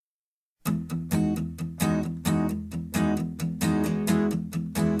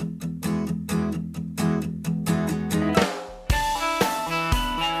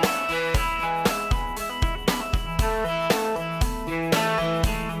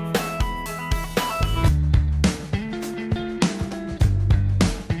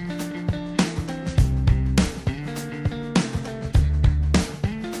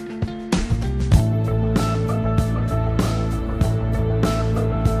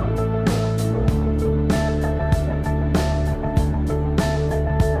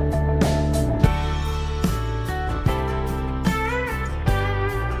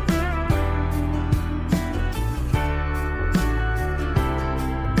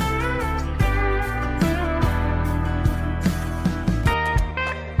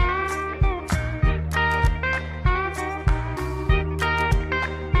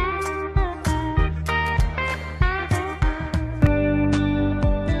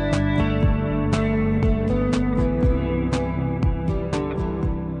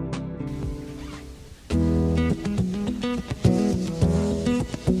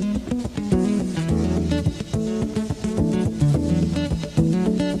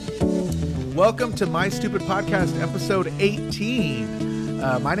Welcome to My Stupid Podcast, episode 18.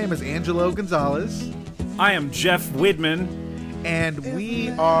 My name is Angelo Gonzalez. I am Jeff Widman. And we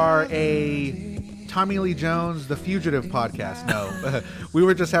are a Tommy Lee Jones, The Fugitive podcast. No, we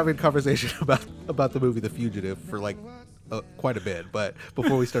were just having a conversation about the movie The Fugitive for like quite a bit, but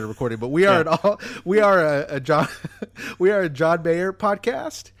before we started recording. But we are a John Mayer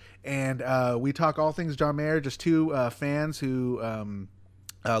podcast, and we talk all things John Mayer. Just two fans who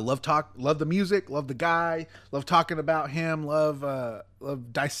love the music, love the guy, love talking about him, love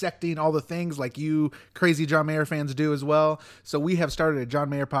dissecting all the things like you crazy John Mayer fans do as well. So we have started a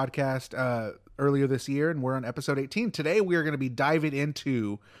John Mayer podcast earlier this year, and we're on episode 18. Today we are going to be diving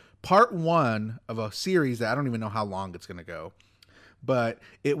into part 1 of a series that I don't even know how long it's going to go, but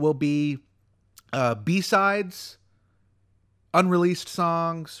it will be B-sides, unreleased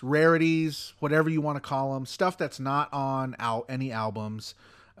songs, rarities, whatever you want to call them, stuff that's not on any albums,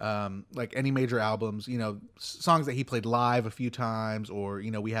 like any major albums, songs that he played live a few times, or,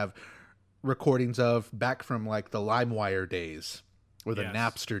 we have recordings of back from like the LimeWire days or the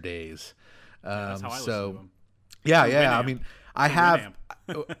Napster days. That's how I listen to them. Yeah. I mean,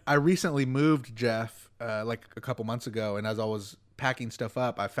 I recently moved, Jeff, like a couple months ago, and as I was packing stuff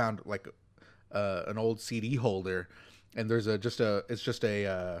up, I found like an old CD holder. And there's a CD,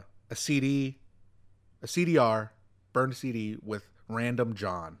 a CDR, burned CD with Random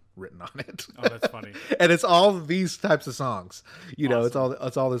John written on it. Oh, that's funny. And it's all these types of songs. Awesome.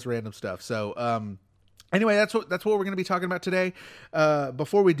 It's all this random stuff. So anyway, that's what we're going to be talking about today.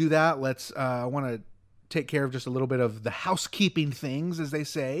 Before we do that, I want to take care of just a little bit of the housekeeping things, as they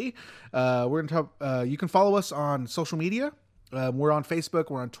say. We're going to talk. You can follow us on social media. We're on Facebook,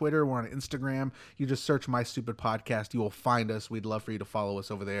 we're on Twitter, we're on Instagram. You just search My Stupid Podcast. You will find us. We'd love for you to follow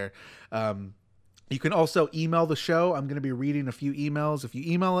us over there. You can also email the show. I'm going to be reading a few emails. If you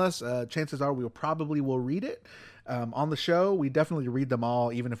email us, chances are we will read it on the show. We definitely read them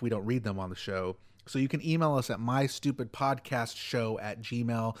all, even if we don't read them on the show. So you can email us at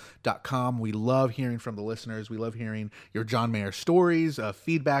mystupidpodcastshow@gmail.com. We love hearing from the listeners. We love hearing your John Mayer stories,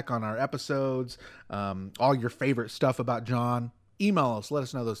 feedback on our episodes, all your favorite stuff about John. Email us. Let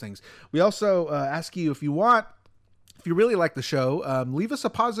us know those things. We also ask you, if you really like the show, leave us a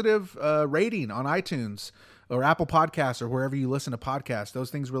positive rating on iTunes or Apple Podcasts or wherever you listen to podcasts. Those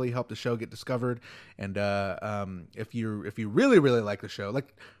things really help the show get discovered. And if you really, really like the show,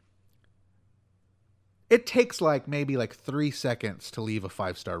 it takes maybe 3 seconds to leave a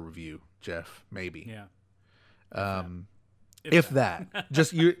 5-star review, Jeff. Maybe. Yeah. If that.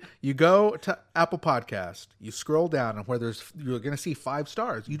 Just you go to Apple Podcast, you scroll down, and you're going to see 5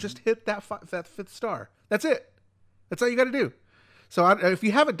 stars. You just hit that 5th star. That's it. That's all you got to do. So if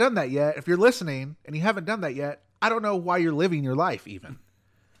you haven't done that yet, if you're listening and you haven't done that yet, I don't know why you're living your life even.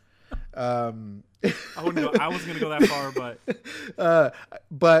 I wasn't going to go that far,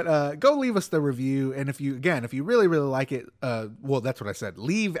 but go leave us the review. And if you really, really like it, well, that's what I said.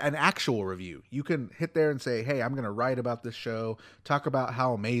 Leave an actual review. You can hit there and say, hey, I'm going to write about this show, talk about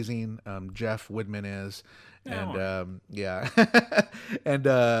how amazing Jeff Widman is. And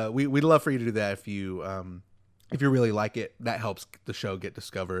and we'd love for you to do that if you really like it. That helps the show get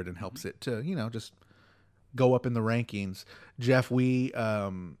discovered and helps it to, just go up in the rankings. Jeff,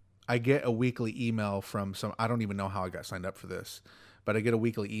 I get a weekly email from I don't even know how I got signed up for this, but I get a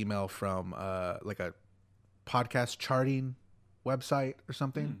weekly email from like a podcast charting website or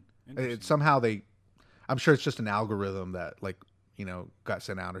something. It's somehow I'm sure it's just an algorithm that got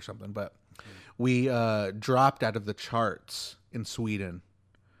sent out or something, but we dropped out of the charts in Sweden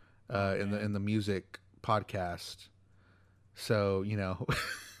in the music podcast. So,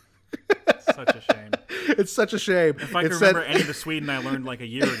 such a shame. It's such a shame. If I could remember any of the Sweden I learned a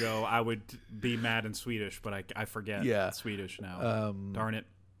year ago, I would be mad in Swedish, but I forget Swedish now. Darn it.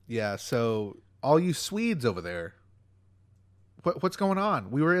 Yeah, so all you Swedes over there, what's going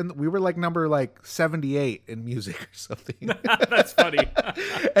on? We were number 78 in music or something. That's funny.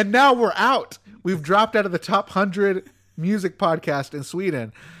 And now we're out. We've dropped out of the top 100 music podcast in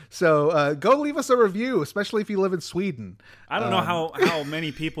Sweden. So go leave us a review, especially if you live in Sweden. I don't know how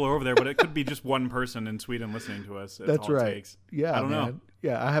many people are over there, but it could be just one person in Sweden listening to us. That's all right. It takes. Yeah, I don't know.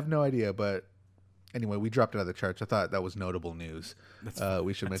 Yeah, I have no idea, but anyway, we dropped out of the charts. I thought that was notable news.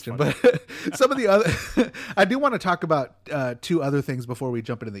 We should mention, funny. But some of the other, I do want to talk about 2 other things before we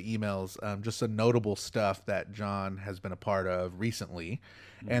jump into the emails. Just some notable stuff that John has been a part of recently,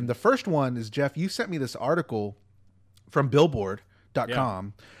 and the first one is, Jeff, you sent me this article from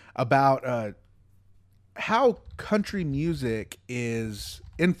Billboard.com about how country music is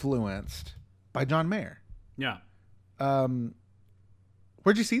influenced by John Mayer. Yeah.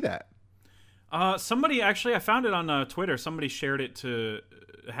 Where'd you see that? Somebody actually, I found it on Twitter. Somebody shared it to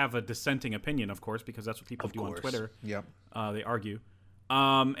have a dissenting opinion, of course, because that's what people do on Twitter. Yep. They argue.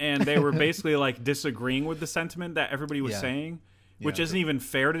 And they were basically like disagreeing with the sentiment that everybody was saying, which isn't even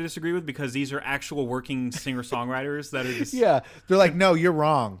fair to disagree with because these are actual working singer-songwriters that are just... Yeah. They're like, no, you're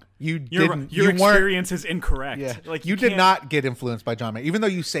wrong. Your experience is incorrect. Yeah. Like you did not get influenced by John Mayer. Even though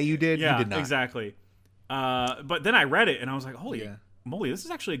you say you did, yeah, you did not. Exactly. But then I read it and I was like, holy moly, this is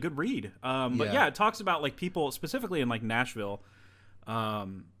actually a good read. But yeah, it talks about like people specifically in like Nashville.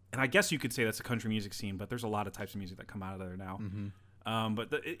 And I guess you could say that's a country music scene, but there's a lot of types of music that come out of there now. Mm-hmm.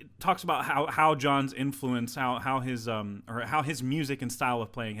 But it talks about how John's influence, how his music and style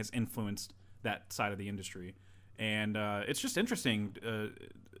of playing has influenced that side of the industry, and it's just interesting.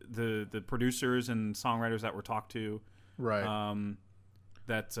 The producers and songwriters that were talked to, right?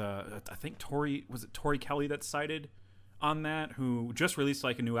 That I think Tori Kelly that's cited on that, who just released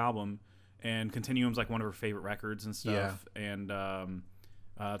like a new album, and Continuum's like one of her favorite records and stuff, and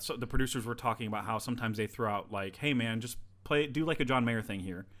so the producers were talking about how sometimes they throw out like, hey man, just do like a John Mayer thing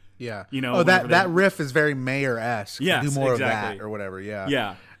here. Yeah. You know, oh, that riff is very Mayer-esque. Yes, do more exactly. of that or whatever. Yeah.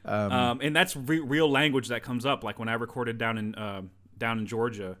 Yeah. And that's real language that comes up. Like when I recorded down in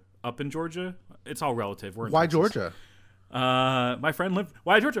Georgia, up in Georgia, it's all relative. We're in Why Texas. Georgia? My friend lived.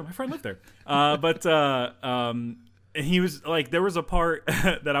 Why Georgia? My friend lived there. But he was like, there was a part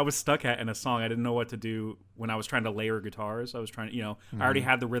that I was stuck at in a song. I didn't know what to do when I was trying to layer guitars. I was trying to, I already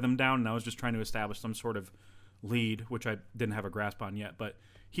had the rhythm down, and I was just trying to establish some sort of lead, which I didn't have a grasp on yet. But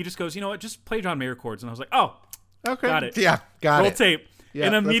he just goes, you know what, just play John Mayer chords. And I was like, oh, okay, got it. Yeah, got Roll it. tape. Yeah,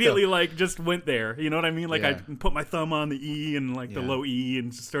 and immediately like just went there. You know what I mean? Like Yeah. I put my thumb on the E and like the low E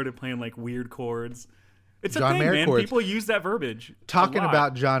and just started playing like weird chords. It's John a thing, Mayer man. chords. People use that verbiage. Talking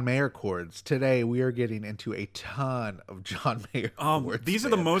about John Mayer chords, today we are getting into a ton of John Mayer chords. These are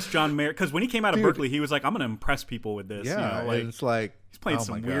the most John Mayer, because when he came out of Berkeley, he was like, I'm going to impress people with this. Yeah, like, it's like he's playing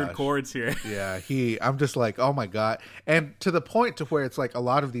some weird chords here. Yeah, I'm just like, oh my god, and to the point to where it's like a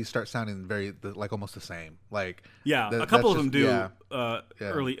lot of these start sounding very like almost the same. Like a couple of them do.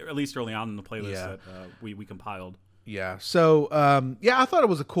 Early, at least early on in the playlist that we compiled. Yeah. So I thought it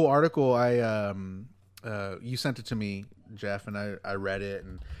was a cool article. You sent it to me, Jeff, and I read it,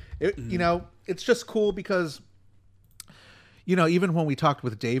 and it, it's just cool because, even when we talked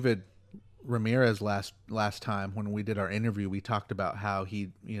with David Ramirez last time when we did our interview, we talked about how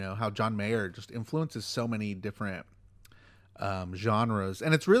how John Mayer just influences so many different genres,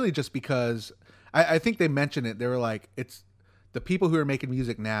 and it's really just because I think they mentioned it. They were like, it's the people who are making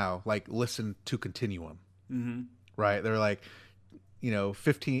music now like listen to Continuum, right? They're like,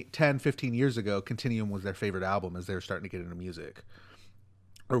 15 years ago, Continuum was their favorite album as they were starting to get into music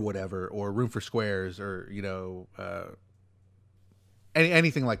or whatever, or Room for Squares, or,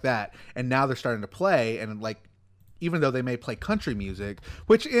 anything like that. And now they're starting to play, and like, even though they may play country music,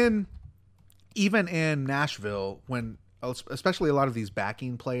 which even in Nashville, when especially a lot of these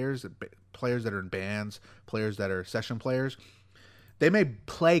backing players that are in bands, players that are session players, they may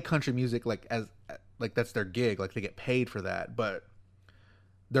play country music like that's their gig, like they get paid for that, but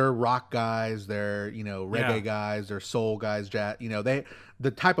they're rock guys, they're reggae guys, they're soul guys, jazz.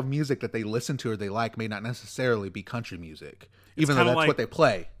 The type of music that they listen to or they like may not necessarily be country music, even though that's what they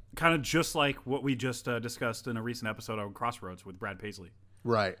play. Kind of just like what we just discussed in a recent episode on Crossroads with Brad Paisley.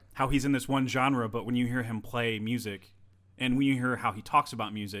 Right. How he's in this one genre, but when you hear him play music, and when you hear how he talks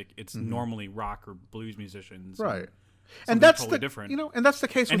about music, it's normally rock or blues musicians. Right. And that's totally different. And that's the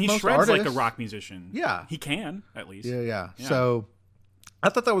case with most artists. And he shreds like a rock musician. Yeah. He can, at least. Yeah. So I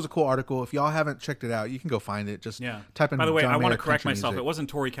thought that was a cool article. If y'all haven't checked it out, you can go find it. Just type in. By the way, John I want to Mayer correct country myself. music. It wasn't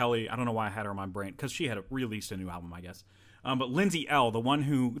Tori Kelly. I don't know why I had her on my brain, because she had released a new album, I guess. But Lindsay L., the one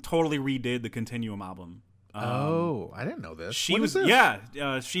who totally redid the Continuum album. I didn't know this. She was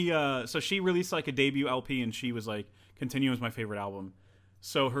this? She released like a debut LP, and she was like, Continuum is my favorite album.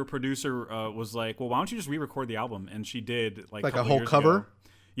 So her producer was like, well, why don't you just re-record the album? And she did like a whole cover ago.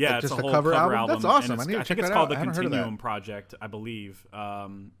 Yeah, like it's just a whole cover album. That's awesome. I need to check that out. It's called the I haven't heard of Continuum that. Project, I believe. I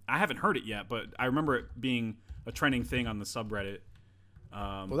haven't heard it yet, but I remember it being a trending thing on the subreddit.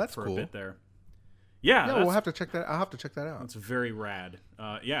 Well, that's for cool. a bit there. Yeah, we'll have to check that. I'll have to check that out. It's very rad.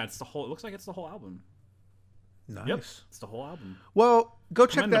 It's the whole. It looks like it's the whole album. Nice. Yep, it's the whole album. Well, go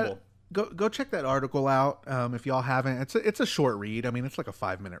check that. Go check that article out if y'all haven't. It's a short read. I mean, it's like a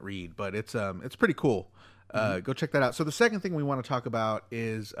 5-minute read, but it's pretty cool. Go check that out. So the second thing we want to talk about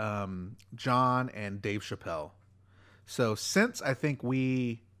is John and Dave Chappelle. So since I think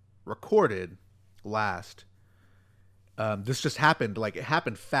we recorded last, this just happened. Like, it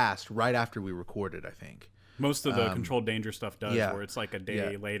happened fast right after we recorded, I think. Most of the Controlled Danger stuff does, where it's like a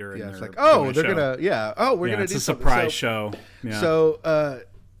day later. Yeah, And it's like, oh, they're gonna, we're gonna it's do a something. surprise show. Yeah. So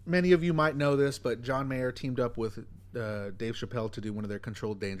many of you might know this, but John Mayer teamed up with Dave Chappelle to do one of their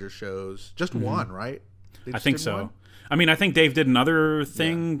Controlled Danger shows. Just one, right? I think so. One? I mean, I think Dave did another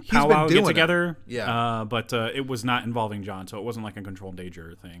thing, powwow get together. Yeah. But it was not involving John, so it wasn't like a Controlled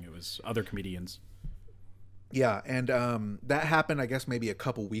Danger thing. It was other comedians. Yeah, and that happened, I guess, maybe a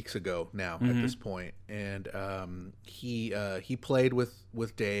couple weeks ago now at this point. And he played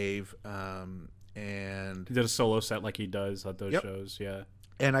with Dave, and he did a solo set like he does at those shows. Yeah,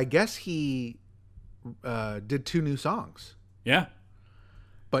 and I guess he did 2 new songs. Yeah.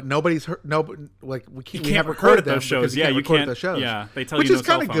 But nobody's heard. We can't haven't record recorded those shows. You can't those shows. Yeah, they tell which you is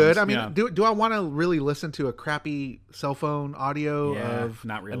kind of good. I mean, yeah. do I want to really listen to a crappy cell phone audio of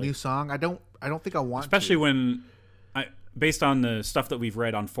not really. a new song? I don't think I want. Especially to. when, based on the stuff that we've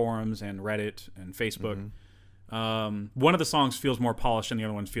read on forums and Reddit and Facebook, one of the songs feels more polished and the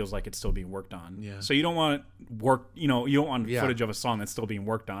other one feels like it's still being worked on. Yeah. So you don't want you don't want footage of a song that's still being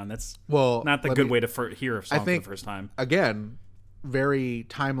worked on. That's not the good way to hear a song for the first time. Again, very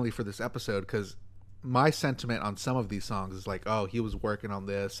timely for this episode, because my sentiment on some of these songs is like, oh, he was working on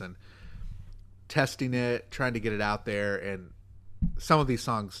this and testing it, trying to get it out there, and some of these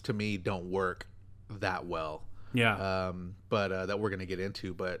songs to me don't work that well. Yeah. But that we're going to get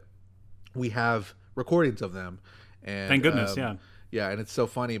into, but we have recordings of them, and thank goodness. Yeah, and it's so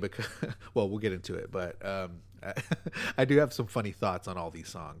funny because well, we'll get into it, but I do have some funny thoughts on all these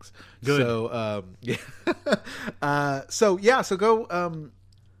songs. Good. So so go.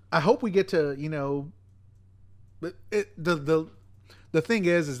 I hope we get to, the thing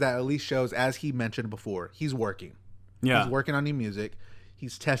is that at least shows, as he mentioned before, he's working. Yeah, he's working on new music.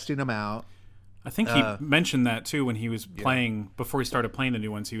 He's testing them out. I think he mentioned that too when he was playing, before he started playing the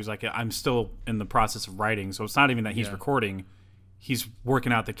new ones. He was like, I'm still in the process of writing, so it's not even that he's recording. He's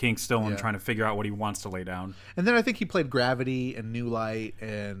working out the kinks still and trying to figure out what he wants to lay down. And then I think he played Gravity and New Light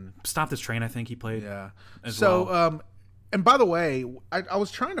and Stop This Train. I think he played. Yeah. As well. And by the way, I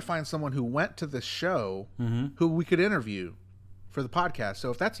was trying to find someone who went to this show who we could interview for the podcast.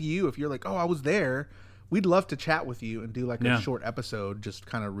 So if that's you, if you're like, oh, I was there, we'd love to chat with you and do like a short episode, just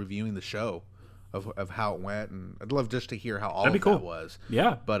kind of reviewing the show of how it went. And I'd love just to hear how all of that was.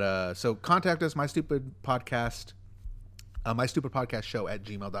 Yeah. But so contact us, my stupid podcast show at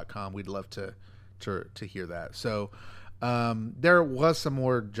gmail.com. We'd love to hear that. So there was some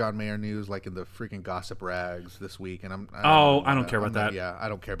more John Mayer news, like in the freaking gossip rags this week, and I don't care about that. Yeah, I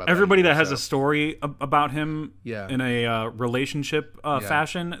don't care about everybody that has a story about him. in a relationship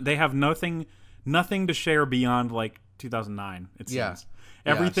fashion. They have nothing to share beyond like 2009. It seems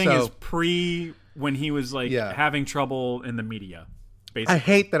everything is pre when he was like having trouble in the media. Basically. I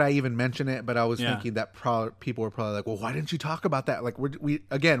hate that I even mention it, but I was thinking that people were probably like, well, why didn't you talk about that? Like we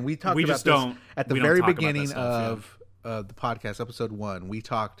talked about this at the very beginning of the podcast, episode 1.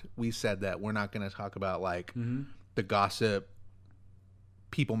 We said that we're not going to talk about like the gossip,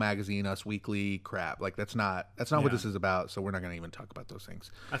 People Magazine, Us Weekly crap. Like that's not what this is about. So we're not going to even talk about those things.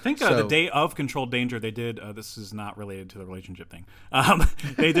 I think the day of Controlled Danger, they did. This is not related to the relationship thing.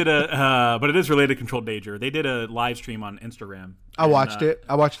 They did but it is related to Controlled Danger. They did a live stream on Instagram. I watched it.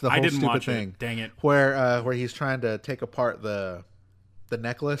 I watched the whole stupid watch thing. It. Dang it! Where he's trying to take apart the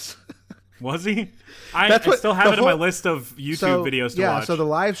necklace. Was he? I still have it on my list of YouTube videos to watch. Yeah. So the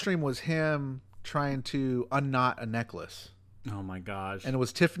live stream was him trying to unknot a necklace. Oh my gosh! And it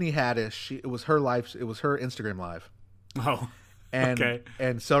was Tiffany Haddish. It was her live. It was her Instagram live. Oh, and okay.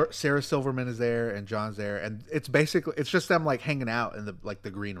 And Sarah Silverman is there, and John's there, and it's just them like hanging out in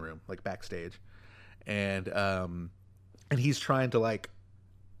the green room, like backstage, and he's trying to like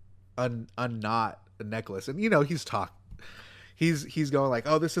unknot a necklace, and he's talking. He's going like,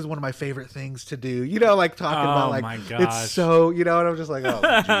 oh, this is one of my favorite things to do. Like talking about like, my gosh. It's so, and I'm just like,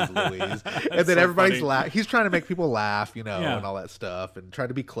 oh, geez Louise. And then everybody's laughing. He's trying to make people laugh, and all that stuff, and trying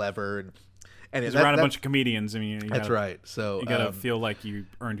to be clever. And he's around a bunch of comedians. I mean, that's right. So you gotta feel like you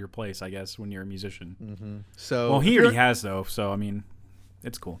earned your place, I guess, when you're a musician. Mm-hmm. So well, he already has though. So I mean,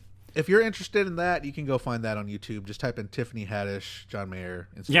 it's cool. If you're interested in that, you can go find that on YouTube. Just type in Tiffany Haddish, John Mayer.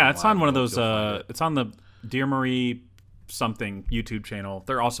 Yeah, it's on one of those. It's on the Dear Marie something YouTube channel.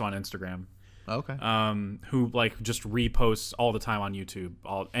 They're also on Instagram. Okay. Who like just reposts all the time on YouTube.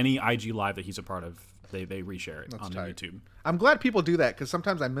 Any IG live that he's a part of, they reshare it on YouTube. I'm glad people do that because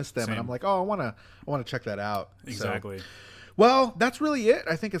sometimes I miss them. Same. And I'm like, oh, I want to check that out. Exactly. So, well, that's really it.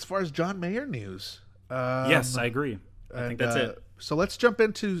 I think as far as John Mayer news. Yes, I agree. I think that's it. So let's jump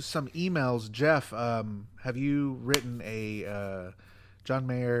into some emails. Jeff, have you written a John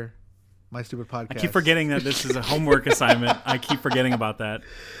Mayer My Stupid Podcast. I keep forgetting that this is a homework assignment. I keep forgetting about that.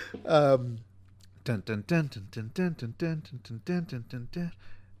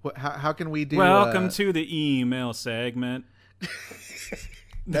 How can we do? Welcome to the email segment.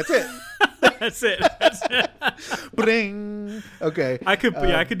 That's it. That's it. Bring. Okay. I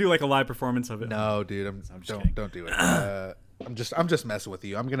could do like a live performance of it. No, dude. Don't do it. I'm just messing with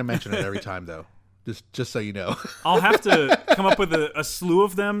you. I'm gonna mention it every time though. Just so you know. I'll have to come up with a slew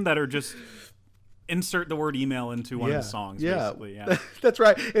of them that are just insert the word email into one of the songs. Yeah. Basically. Yeah. That's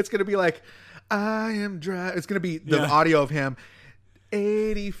right. It's gonna be like, I am dry. It's gonna be the audio of him.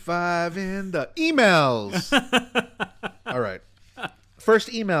 85 in the emails. All right.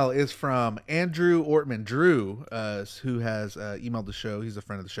 First email is from Andrew Ortman. Drew, who has emailed the show. He's a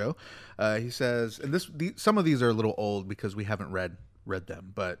friend of the show. He says, and some of these are a little old because we haven't read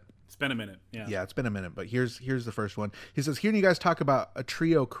them, but it's been a minute. Yeah, it's been a minute. But here's the first one. He says, hearing you guys talk about a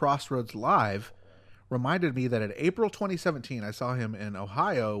trio Crossroads live reminded me that in April 2017, I saw him in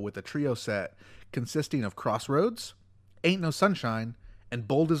Ohio with a trio set consisting of Crossroads, Ain't No Sunshine, and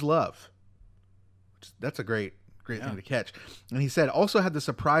Bold as Love. That's a great thing to catch. And he said also had the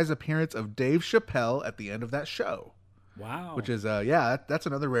surprise appearance of Dave Chappelle at the end of that show. Wow. Which is that's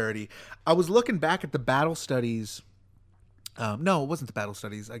another rarity. I was looking back at the battle studies. No, it wasn't the battle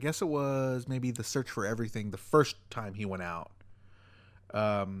studies. I guess it was maybe the Search for Everything the first time he went out.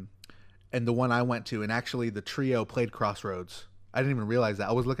 And the one I went to, and actually the trio played Crossroads. I didn't even realize that.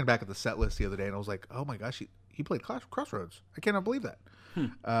 I was looking back at the set list the other day and I was like, oh my gosh, he played Crossroads. I cannot believe that.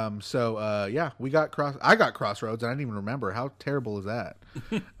 We got I got Crossroads and I didn't even remember. How terrible is that?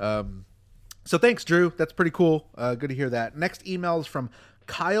 So thanks, Drew. That's pretty cool. Good to hear that. Next email is from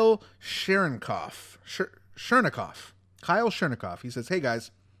Kyle Chernikoff. Kyle Chernikoff. He says, hey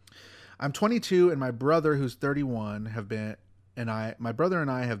guys, I'm 22 and my brother who's 31 my brother and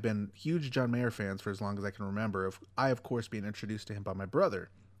I have been huge John Mayer fans for as long as I can remember. I, of course, being introduced to him by my brother.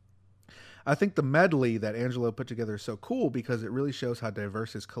 I think the medley that Angelo put together is so cool because it really shows how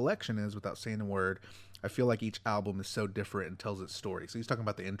diverse his collection is without saying a word. I feel like each album is so different and tells its story. So he's talking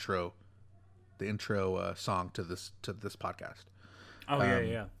about the intro song to this podcast. Oh,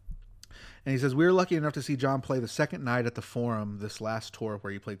 yeah. And he says, we were lucky enough to see John play the second night at the Forum this last tour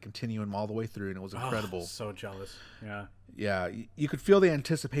where he played Continuum all the way through, and it was incredible. So jealous. Yeah. Yeah, you could feel the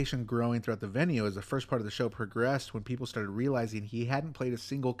anticipation growing throughout the venue as the first part of the show progressed when people started realizing he hadn't played a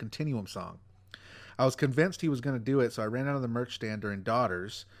single Continuum song. I was convinced he was going to do it, so I ran out of the merch stand during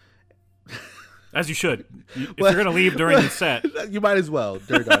Daughters. As you should. If you're going to leave during the set. You might as well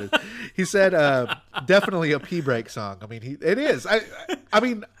during Daughters. He said, definitely a pee break song. I mean, it is. I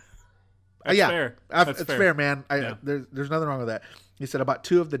mean... That's fair. It's fair, man. There's nothing wrong with that. He said about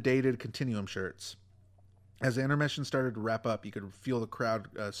 2 of the dated Continuum shirts. As the intermission started to wrap up, you could feel the crowd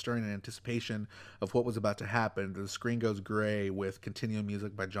stirring in anticipation of what was about to happen. The screen goes gray with Continuum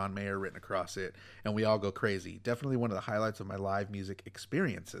music by John Mayer written across it, and we all go crazy. Definitely one of the highlights of my live music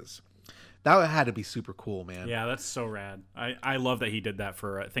experiences. That had to be super cool, man. Yeah, that's so rad. I love that he did that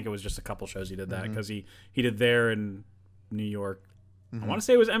for, I think it was just a couple shows he did that, because he did there in New York. I want to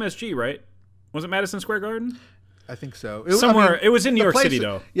say it was MSG, right? Was it Madison Square Garden? I think so. It was in New York City,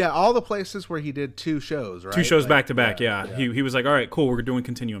 though. Yeah, all the places where he did 2 shows, right? 2 shows back to back, yeah. He was like, all right, cool, we're doing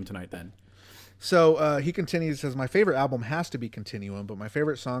Continuum tonight then. So he continues, says, my favorite album has to be Continuum, but my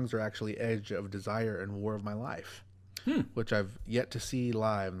favorite songs are actually Edge of Desire and War of My Life, which I've yet to see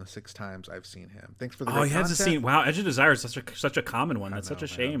live in the 6 times I've seen him. Thanks for the great he hasn't seen. Wow, Edge of Desire is such a common one. That's such a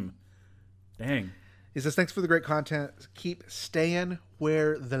shame. Dang. He says, thanks for the great content. Keep staying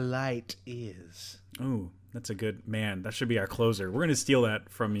where the light is. Ooh, that's a good, man. That should be our closer. We're going to steal that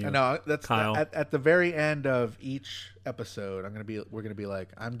from you. No, that's Kyle. At the very end of each episode, we're going to be like,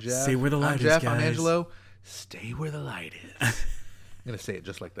 I'm Jeff. Stay where the light I'm Jeff, is, guys. I'm Angelo. Stay where the light is. I'm going to say it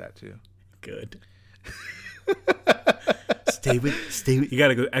just like that too. Good. Stay with. You got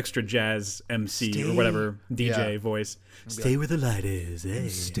to go extra jazz MC or whatever DJ voice. Stay where the light is. Hey.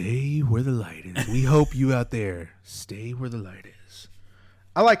 Stay where the light is. We hope you out there stay where the light is.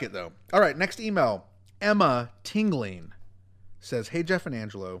 I like it though. All right, next email. Emma Tingling says, "Hey Jeff and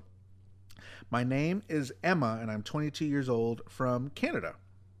Angelo, my name is Emma and I'm 22 years old from Canada.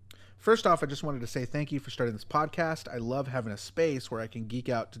 First off, I just wanted to say thank you for starting this podcast. I love having a space where I can geek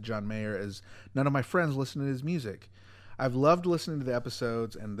out to John Mayer as none of my friends listen to his music. I've loved listening to the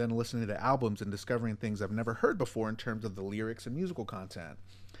episodes and then listening to the albums and discovering things I've never heard before in terms of the lyrics and musical content.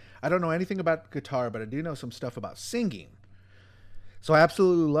 I don't know anything about guitar, but I do know some stuff about singing. So I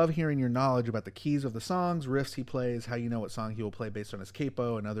absolutely love hearing your knowledge about the keys of the songs, riffs he plays, how you know what song he will play based on his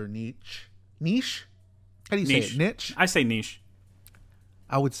capo, and other niche? How do you say it? Niche? I say niche.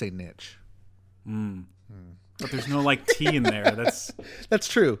 I would say niche. But there's no like tea in there. That's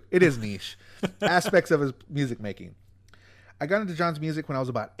true. It is niche. Aspects of his music making. I got into John's music when I was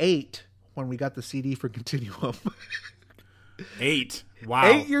about 8, when we got the CD for Continuum. 8. Wow.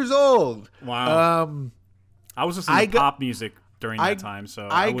 8 years old. Wow. I was listening to pop music during that time, so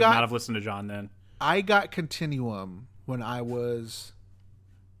I would not have listened to John then. I got Continuum when I was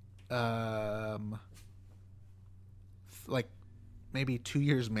like maybe 2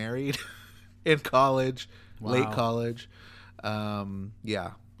 years married in college, late college.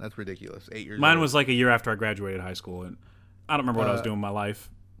 Yeah, that's ridiculous. 8 years Mine old. was like a year after I graduated high school, and I don't remember what I was doing in my life.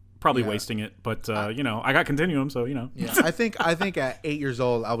 Probably wasting it, but I got Continuum, so Yeah, I think at 8 years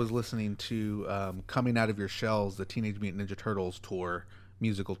old, I was listening to "Coming Out of Your Shells," the Teenage Mutant Ninja Turtles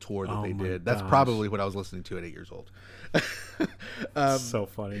musical tour that they did. That's probably what I was listening to at 8 years old. So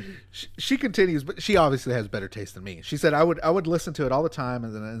funny. She continues, but she obviously has better taste than me. She said I would listen to it all the time,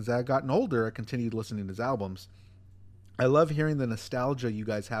 and then as I gotten older, I continued listening to his albums. I love hearing the nostalgia you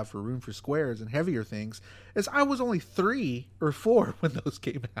guys have for Room for Squares and heavier things, as I was only 3 or 4 when those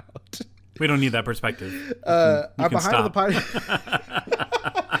came out. We don't need that perspective. I'm behind on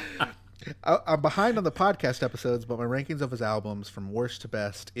I'm behind on the podcast episodes, but my rankings of his albums from worst to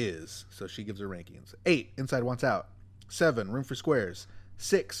best is, so she gives her rankings: 8, Inside Wants Out; 7, Room for Squares;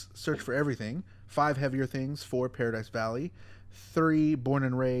 6, Search for Everything; 5, Heavier Things; 4, Paradise Valley; 3, Born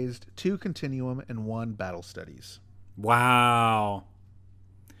and Raised; 2, Continuum; and 1, Battle Studies. Wow.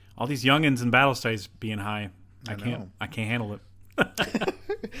 All these youngins in Battle Studies being high. I can't handle it.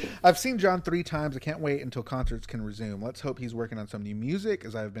 I've seen John 3 times. I can't wait until concerts can resume. Let's hope he's working on some new music,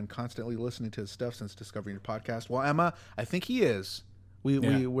 as I've been constantly listening to his stuff since discovering your podcast. Well, Emma, I think he is.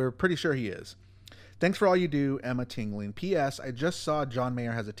 We're pretty sure he is. Thanks for all you do, Emma Tingling. P.S. I just saw John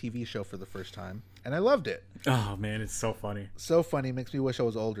Mayer has a TV show for the first time, and I loved it. Oh, man, it's so funny. So funny. Makes me wish I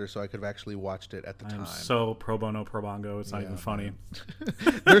was older so I could have actually watched it at the time. I'm so pro bono, pro bongo. It's not even funny.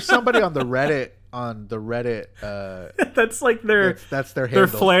 There's somebody on the Reddit. That's like their handle.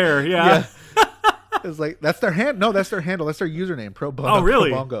 flair. Yeah. It's like that's their hand. No, that's their handle. That's their username. Pro bono. Oh,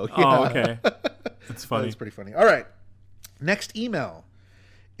 really? Pro bongo. Yeah. Oh, okay. That's funny. That's pretty funny. All right. Next email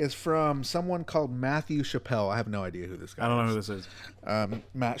is from someone called Matthew Chappelle. I have no idea who this guy is. I don't know who this is.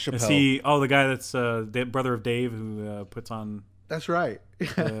 Matt Chappelle. Is he? Oh, the guy that's the brother of Dave who puts on. That's right.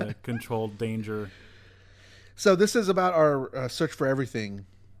 Controlled Danger. So this is about our Search for Everything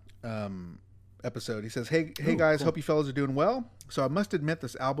episode. He says, hey guys, cool. Hope you fellas are doing well. So I must admit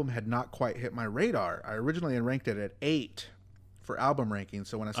this album had not quite hit my radar. I originally ranked it at 8 for album ranking.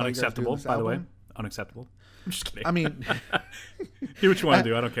 So when I saw you guys doing this by album, the way. Unacceptable. I'm just kidding. I mean, do what you want to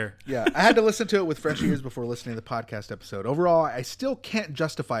do. I don't care. Yeah, I had to listen to it with fresh ears before listening to the podcast episode. Overall, I still can't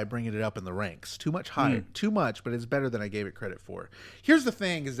justify bringing it up in the ranks. Too much hype. Too much, but it's better than I gave it credit for. Here's the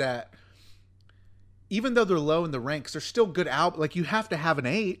thing is that even though they're low in the ranks, they're still good albums. Like, you have to have an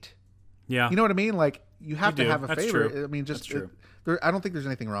 8. Yeah. You know what I mean? Like, you have to have a That's favorite. True. I mean, just That's true. I don't think there's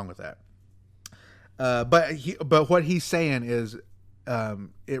anything wrong with that. But what he's saying is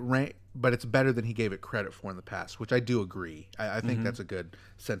but it's better than he gave it credit for in the past, which I do agree. I think that's a good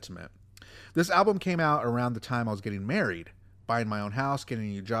sentiment. This album came out around the time I was getting married, buying my own house, getting a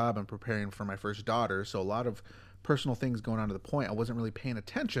new job, and preparing for my first daughter. So a lot of personal things going on to the point I wasn't really paying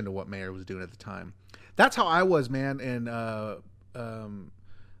attention to what Mayer was doing at the time. That's how I was, man, in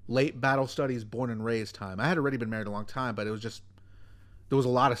late Battle Studies, Born and Raised time. I had already been married a long time, but it was just, there was a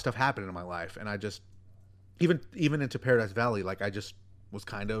lot of stuff happening in my life. And I just, even into Paradise Valley, like I just was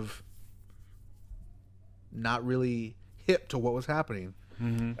kind of not really hip to what was happening.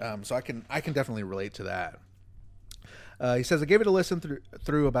 So I can definitely relate to that. He says, I gave it a listen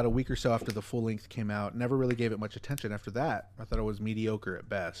through about a week or so after the full length came out. Never really gave it much attention after that. I thought it was mediocre at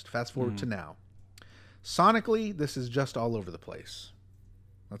best. Fast forward to now. Sonically, this is just all over the place.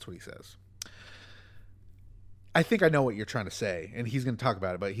 That's what he says. I think I know what you're trying to say, and he's going to talk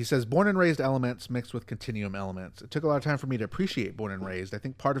about it, but he says, Born and Raised elements mixed with Continuum elements. It took a lot of time for me to appreciate Born and Raised. I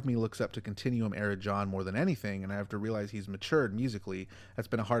think part of me looks up to Continuum era John more than anything, and I have to realize he's matured musically. That's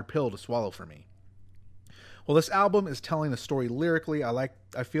been a hard pill to swallow for me. Well, this album is telling a story lyrically. I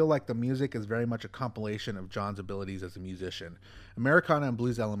feel like the music is very much a compilation of John's abilities as a musician. Americana and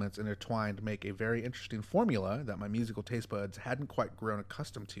blues elements intertwined make a very interesting formula that my musical taste buds hadn't quite grown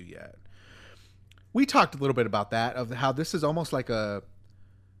accustomed to yet. We talked a little bit about that, of how this is almost like a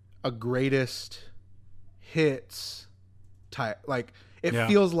greatest hits type. Like, it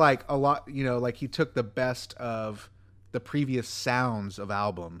feels like a lot, like he took the best of the previous sounds of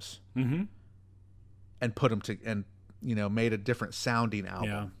albums and put them to, and, made a different sounding album.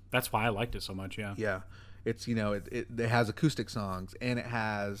 Yeah, that's why I liked it so much, Yeah. It's, it has acoustic songs, and it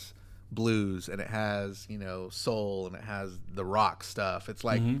has blues, and it has, you know, soul, and it has the rock stuff. It's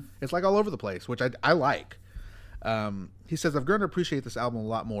like it's like all over the place, which I like. He says, I've grown to appreciate this album a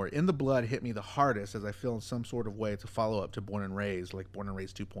lot more. In the Blood hit me the hardest, as I feel in some sort of way it's a follow-up to Born and Raised, like Born and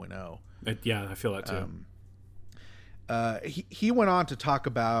Raised 2.0. Yeah, I feel that too. He went on to talk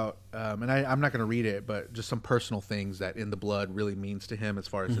about, and I'm not going to read it, but just some personal things that In the Blood really means to him as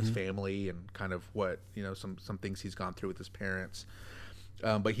far as his family and kind of what, you know, some things he's gone through with his parents.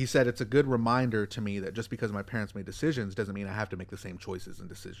 But he said, it's a good reminder to me that just because my parents made decisions doesn't mean I have to make the same choices and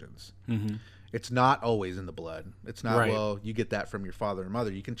decisions. It's not always in the blood. It's not, well, you get that from your father and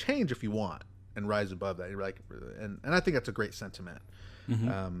mother. You can change if you want and rise above that. You're like, and I think that's a great sentiment.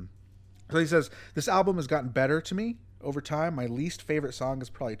 So he says, this album has gotten better to me over time. My least favorite song is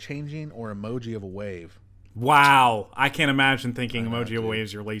probably Changing or Emoji of a Wave. Wow. I can't imagine thinking Emoji of a Wave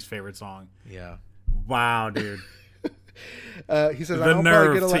is your least favorite song. Yeah. Wow, dude. He says, the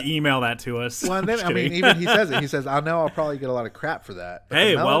nerve to email that to us. Well, and then, I mean, even he says it. He says, I know I'll probably get a lot of crap for that. But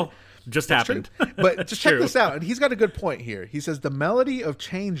hey, well, just happened. But just check this out. And he's got a good point here. He says, the melody of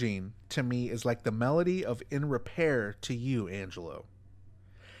Changing to me is like the melody of In Repair to you, Angelo.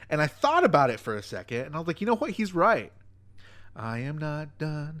 And I thought about it for a second, and I was like, you know what? He's right. I am not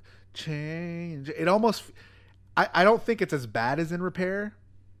done change. It almost, I don't think it's as bad as In Repair.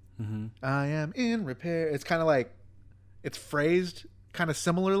 I am in repair. It's kind of like, it's phrased kind of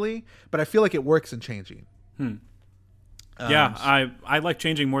similarly, but I feel like it works in Changing. Yeah, I like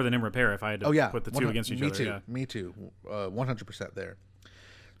Changing more than In Repair if I had to put the two against each other. Me too. 100% there.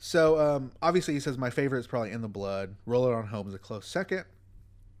 So obviously he says my favorite is probably In the Blood. Roll It On Home is a close second.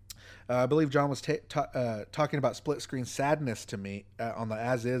 I believe John was talking about Split Screen Sadness to me on the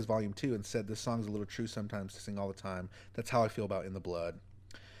As Is Volume 2 and said this song's a little true sometimes to sing all the time. That's how I feel about In the Blood.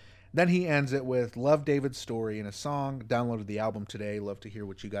 Then he ends it with love David's story in a song. Downloaded the album today. Love to hear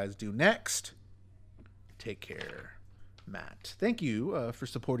what you guys do next. Take care, Matt. Thank you for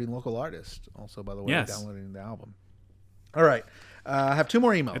supporting local artists. Also, by the way, downloading the album. All right. I have two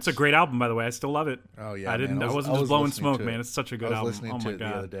more emails. It's a great album, by the way. I still love it. Oh yeah, I wasn't just blowing smoke, man. It's such a good album. I was listening to it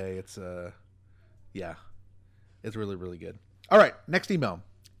God. the other day. It's it's really, really good. All right, next email.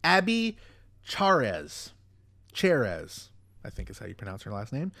 Abby Charez, I think is how you pronounce her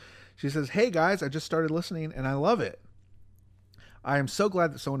last name. She says, "Hey guys, I just started listening and I love it. I am so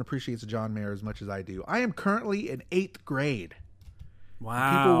glad that someone appreciates John Mayer as much as I do. I am currently in 8th grade.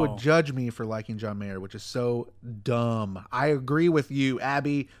 Wow. People would judge me for liking John Mayer, which is so dumb. I agree with you,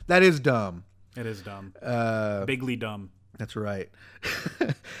 Abby. That is dumb. It is dumb. Bigly dumb. That's right."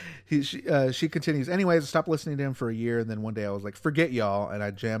 She continues, anyways, I stopped listening to him for a year, and then one day I was like, forget y'all, and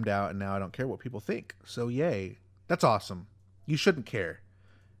I jammed out, and now I don't care what people think. So yay. That's awesome. You shouldn't care.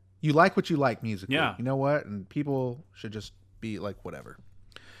 You like what you like musically. Yeah. You know what? And people should just be like, whatever.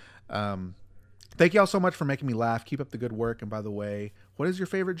 Thank y'all so much for making me laugh. Keep up the good work. And by the way, what is your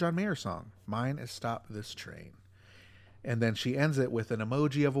favorite John Mayer song? Mine is Stop This Train. And then she ends it with an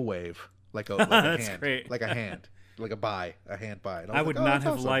emoji of a wave, like a That's hand, great. like a hand, like a hand by. I would not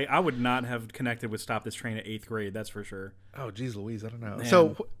have I would not have connected with Stop This Train at 8th grade. That's for sure. Oh, geez, Louise, I don't know. Man.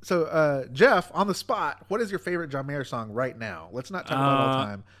 So Jeff, on the spot, what is your favorite John Mayer song right now? Let's not talk about all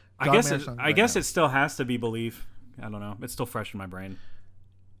time. I guess it still has to be Believe. I don't know. It's still fresh in my brain.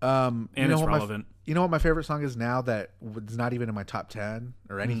 And it's relevant. You know what my favorite song is now that was not even in my top 10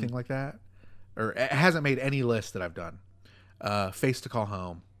 or anything like that? Or it hasn't made any list that I've done. Face to Call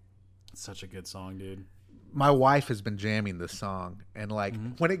Home. It's such a good song, dude. My wife has been jamming this song, and like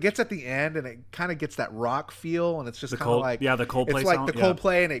when it gets at the end and it kind of gets that rock feel, and it's just kind of like the Coldplay it's like song? the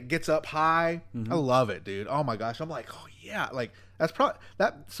Coldplay, and it gets up high. I love it, dude. Oh my gosh, I'm like, oh yeah, like that's probably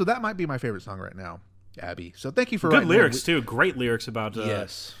that. So that might be my favorite song right now, Abby. So thank you for good lyrics too. Great lyrics about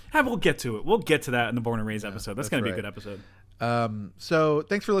yes. We'll get to it. We'll get to that in the Born and Raised episode. That's going to be a good episode. So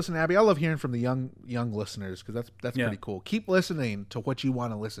thanks for listening, Abby. I love hearing from the young listeners because that's pretty cool. Keep listening to what you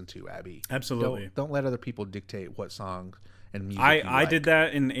want to listen to, Abby. Absolutely. Don't let other people dictate what songs and music. I did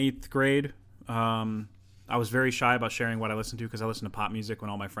that in 8th grade. I was very shy about sharing what I listened to because I listened to pop music when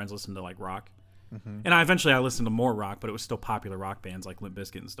all my friends listened to like rock. And eventually I listened to more rock, but it was still popular rock bands like Limp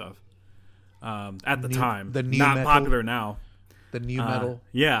Bizkit and stuff. At the time, the new not metal, popular now. The new metal,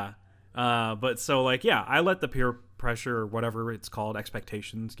 yeah. But so like, yeah, I let the peer pressure or whatever it's called,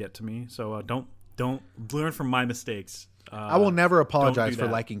 expectations, get to me. So don't learn from my mistakes. I will never apologize for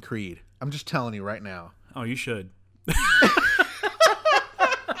liking Creed. I'm just telling you right now. Oh, you should.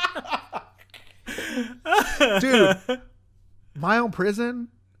 Dude, My Own Prison,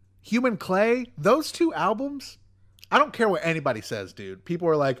 Human Clay, those two albums, I don't care what anybody says, dude. People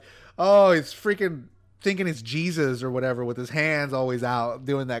are like, oh, it's freaking thinking it's Jesus or whatever with his hands always out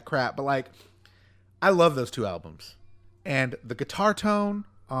doing that crap. But like, I love those two albums, and the guitar tone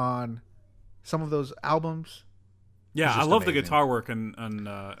on some of those albums. Yeah, I love the guitar work, and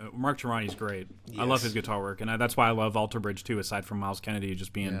Mark Tremonti's great. Yes. I love his guitar work, and that's why I love Alter Bridge too. Aside from Miles Kennedy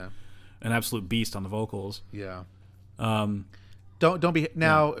just being an absolute beast on the vocals. Yeah. Don't be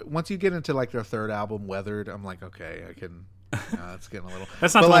now. Yeah. Once you get into like their third album, Weathered, I'm like, okay, I can. It's getting a little.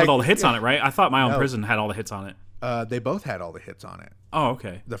 That's not the one with all the hits on it, right? I thought My Own Prison had all the hits on it. They both had all the hits on it. Oh,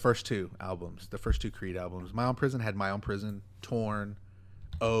 okay. The first two albums, the first two Creed albums. My Own Prison had My Own Prison, Torn,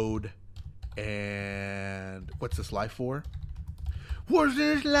 Ode, and what's this life for? What's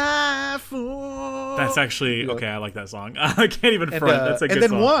this life for? That's actually okay. I like that song. I can't even front. That's a good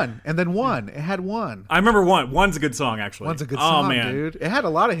song. And then one. It had one. I remember one. One's a good song, actually. One's a good song, man. Dude. It had a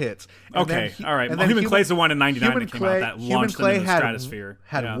lot of hits. And okay, all right. Well, Human Clay's the one in '99 that came out that launched them in the stratosphere.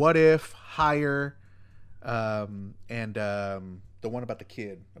 Had What If, Higher, and the one about the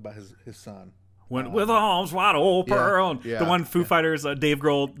kid, about his son. Went with arms wide open. Yeah, the one Foo Fighters, Dave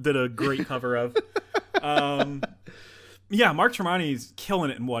Grohl did a great cover of. Yeah, Mark Tremonti's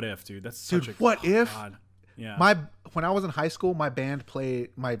killing it in What If, dude. That's such a What If? God. Yeah. When I was in high school, my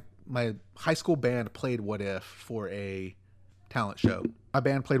high school band played What If for a talent show. My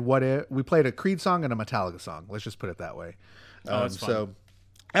band played What If. We played a Creed song and a Metallica song. Let's just put it that way. That's fun. So,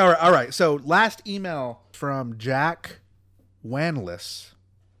 all right. So last email from Jack Wanless.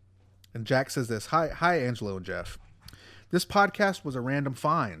 And Jack says this. Hi, Angelo and Jeff. This podcast was a random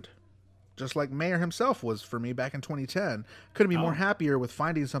find. Just like Mayer himself was for me back in 2010. Couldn't be more happier with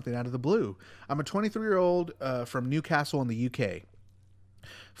finding something out of the blue. I'm a 23-year-old from Newcastle in the UK.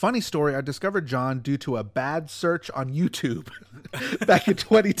 Funny story, I discovered John due to a bad search on YouTube back in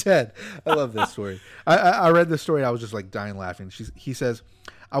 2010. I love this story. I read this story. I was just like dying laughing. He says,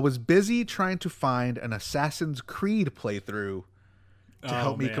 I was busy trying to find an Assassin's Creed playthrough to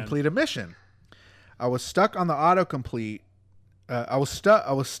help me complete a mission. I was stuck on the autocomplete. I was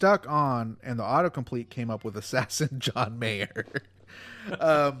stuck on, and the autocomplete came up with Assassin John Mayer.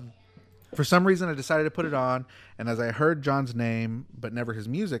 For some reason, I decided to put it on, and as I heard John's name, but never his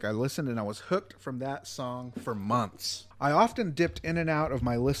music, I listened, and I was hooked from that song for months. I often dipped in and out of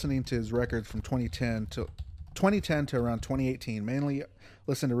my listening to his records from 2010 to around 2018, mainly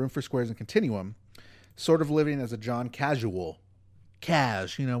listened to Room for Squares and Continuum, sort of living as a John casual.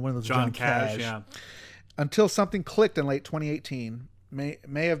 Cash, one of those John Cash. Yeah. Until something clicked in late 2018,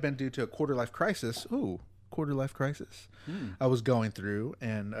 may have been due to a quarter-life crisis. Ooh, quarter-life crisis. I was going through,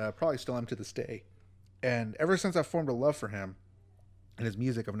 and probably still am to this day. And ever since I formed a love for him and his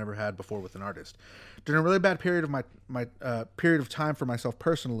music I've never had before with an artist. During a really bad period of my period of time for myself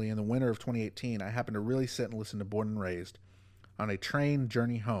personally in the winter of 2018, I happened to really sit and listen to Born and Raised on a train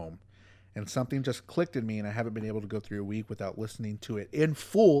journey home. And something just clicked in me, and I haven't been able to go through a week without listening to it in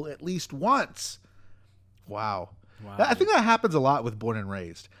full at least once. Wow. I think that happens a lot with Born and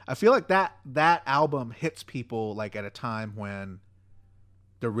Raised. I feel like that album hits people like at a time when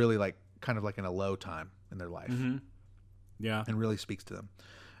they're really like kind of like in a low time in their life. Mm-hmm. Yeah. And really speaks to them.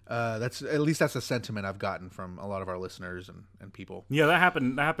 That's a sentiment I've gotten from a lot of our listeners and people. Yeah, that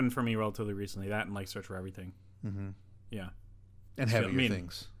happened for me relatively recently. That and like Search for Everything. Mm-hmm. Yeah. And Heavier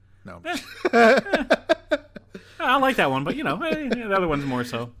Things. No. I like that one, but the other one's more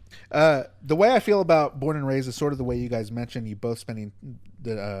so. The way I feel about Born and Raised is sort of the way you guys mentioned. You both spending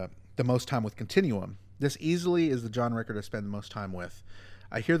the most time with Continuum. This easily is the John record I spend the most time with.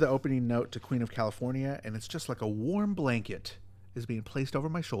 I hear the opening note to Queen of California, and it's just like a warm blanket is being placed over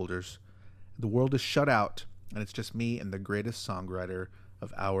my shoulders. The world is shut out, and it's just me and the greatest songwriter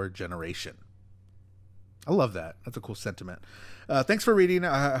of our generation. I love that. That's a cool sentiment. Thanks for reading.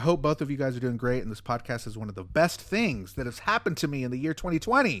 I hope both of you guys are doing great, and this podcast is one of the best things that has happened to me in the year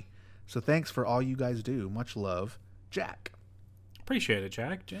 2020. So thanks for all you guys do. Much love, Jack. Appreciate it,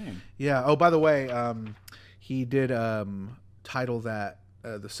 Jack. Jane. Yeah. Oh, by the way, he did title that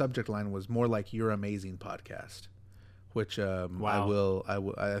the subject line was more like You're Amazing Podcast, which wow.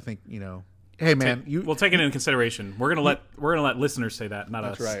 I think Hey man, we'll take it into consideration. We're gonna let listeners say that, not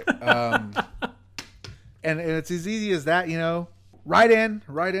us. That's right. And it's as easy as that, Write in.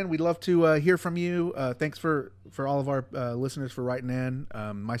 We'd love to hear from you. Thanks for all of our listeners for writing in.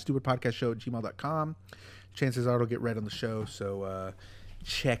 mystupidpodcastshow@gmail.com. Chances are it'll get read on the show, so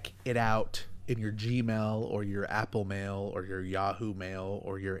check it out in your Gmail or your Apple Mail or your Yahoo Mail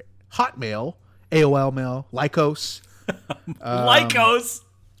or your Hotmail, AOL Mail, Lycos. Lycos?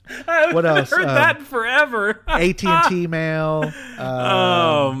 What else? Heard that in forever. AT&T Mail.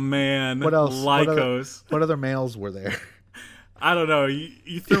 Oh man! What else? Lycos. What other mails were there? I don't know.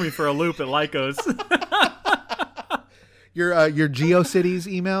 You threw me for a loop at Lycos. Your GeoCities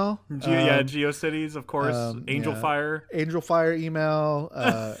email. GeoCities, of course. Angel Fire. Angel Fire email.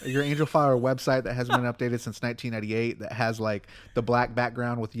 Your Angel Fire website that hasn't been updated since 1998 that has like the black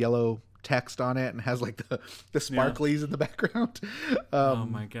background with yellow text on it and has like the sparklies in the background. Oh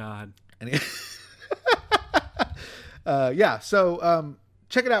my God. So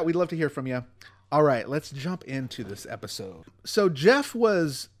check it out. We'd love to hear from you. All right, let's jump into this episode. So Jeff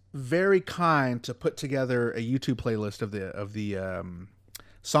was very kind to put together a YouTube playlist of the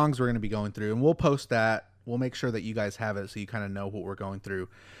songs we're going to be going through, and we'll post that. We'll make sure that you guys have it so you kind of know what we're going through.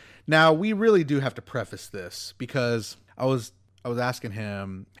 Now, we really do have to preface this because I was asking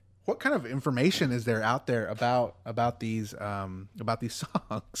him, what kind of information is there out there about these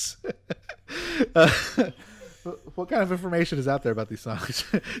songs? What kind of information is out there about these songs?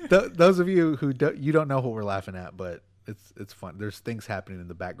 Those of you who you don't know what we're laughing at, but it's fun. There's things happening in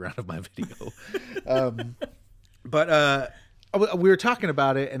the background of my video. But we were talking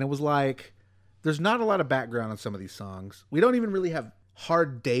about it, and it was like there's not a lot of background on some of these songs. We don't even really have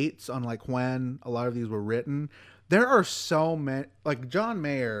hard dates on like when a lot of these were written. There are so many. Like John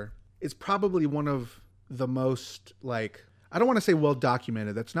Mayer is probably one of the most, like, I don't want to say well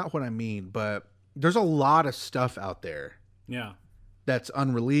documented. That's not what I mean, but there's a lot of stuff out there. Yeah. That's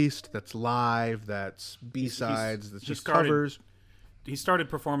unreleased, that's live, that's B-sides, that's just covers. He started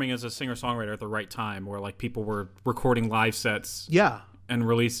performing as a singer-songwriter at the right time, where like people were recording live sets. Yeah. And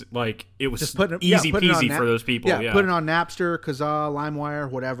release, like, it was just easy peasy for those people. Yeah, put it on Napster, Kazaa,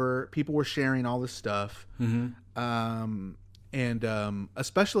 LimeWire, whatever. People were sharing all this stuff. Mm-hmm. And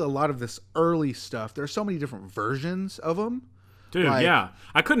especially a lot of this early stuff. There are so many different versions of them. Dude, like, yeah,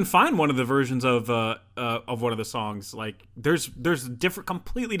 I couldn't find one of the versions of one of the songs. Like, there's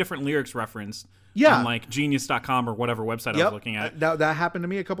completely different lyrics referenced. Yeah, on like Genius.com or whatever website I was looking at. That happened to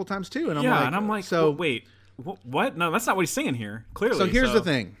me a couple times too, and I'm like, so well, wait, what? No, that's not what he's saying here. Clearly. So here's the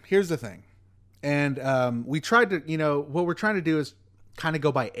thing, and we tried to, what we're trying to do is kind of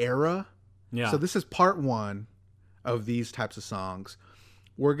go by era. Yeah. So this is part one of these types of songs.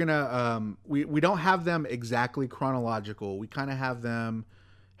 We're gonna we don't have them exactly chronological. We kind of have them,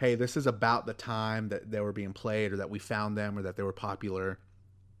 hey, this is about the time that they were being played, or that we found them, or that they were popular.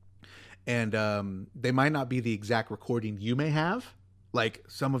 And they might not be the exact recording you may have. Like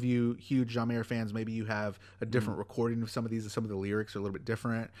some of you huge John Mayer fans, maybe you have a different recording of some of these, and some of the lyrics are a little bit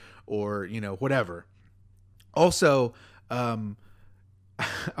different, or whatever. Also, I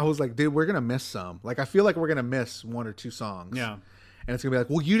was like, dude, we're gonna miss some. Like, I feel like we're gonna miss one or two songs. Yeah. And it's going to be like,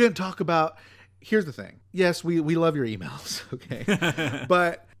 well, you didn't talk about... Here's the thing. Yes, we love your emails, okay?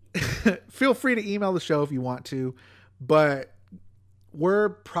 But feel free to email the show if you want to. But we're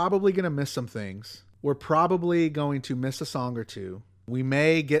probably going to miss some things. We're probably going to miss a song or two. We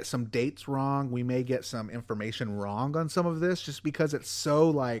may get some dates wrong. We may get some information wrong on some of this, just because it's so,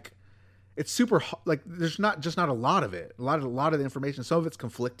 like... It's super... Like, there's not a lot of it. A lot of the information. Some of it's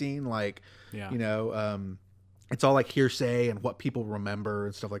conflicting, like, it's all like hearsay and what people remember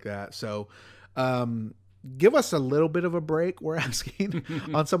and stuff like that. So give us a little bit of a break, we're asking,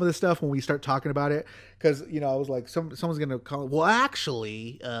 on some of this stuff when we start talking about it. Because, I was like, someone's going to call it, well,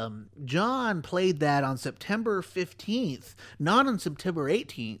 actually, John played that on September 15th, not on September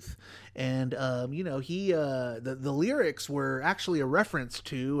 18th. And, he, the lyrics were actually a reference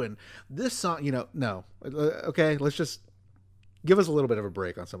to, and this song, no. Okay, let's just give us a little bit of a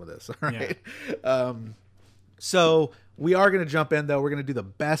break on some of this. All right. Yeah. So we are going to jump in, though. We're going to do the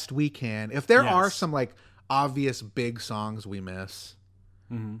best we can. If there are some like obvious big songs we miss,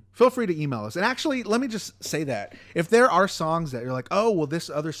 feel free to email us. And actually, let me just say that if there are songs that you're like, oh, well,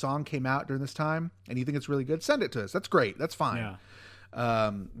 this other song came out during this time and you think it's really good, send it to us. That's great. That's fine.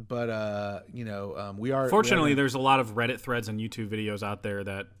 Yeah. We are. Fortunately, there's a lot of Reddit threads and YouTube videos out there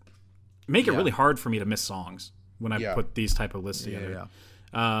that make it really hard for me to miss songs when I put these type of lists together. Yeah.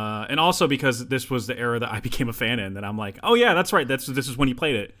 And also because this was the era that I became a fan in, that I'm like, oh yeah, that's right. This is when he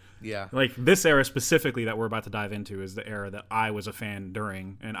played it. Yeah. Like this era specifically that we're about to dive into is the era that I was a fan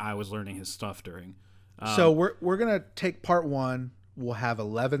during, and I was learning his stuff during. So we're gonna take part one. We'll have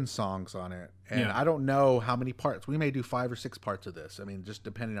 11 songs on it, and I don't know how many parts. We may do 5 or 6 parts of this. I mean, just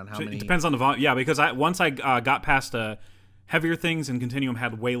depending on how many. It depends on the volume. Yeah, because once I got past Heavier Things, and Continuum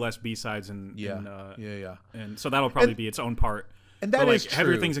had way less B-sides, and and so that'll probably be its own part. And that is true.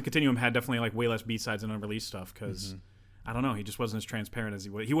 Heavier Things and Continuum had definitely like way less B-sides and unreleased stuff because I don't know, he just wasn't as transparent as he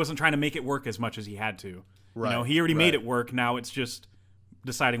was. He wasn't trying to make it work as much as he had to. Right. He already made it work. Now it's just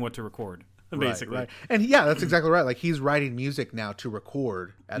deciding what to record, basically. Right. And that's exactly right. Like he's writing music now to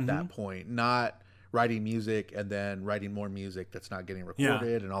record at that point, not writing music and then writing more music that's not getting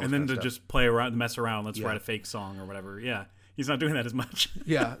recorded and all. And then to stuff. just play around, mess around. Let's write a fake song or whatever. Yeah, he's not doing that as much.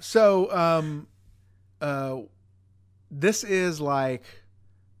 Yeah. So, this is like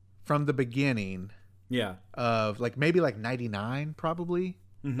from the beginning. Yeah. Of like maybe like 99 probably.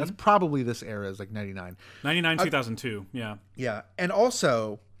 Mm-hmm. That's probably this era is like 99. 99, 2002. Yeah. Yeah. And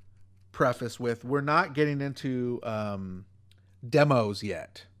also preface with we're not getting into demos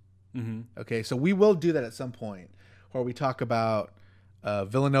yet. Mm-hmm. Okay. So we will do that at some point where we talk about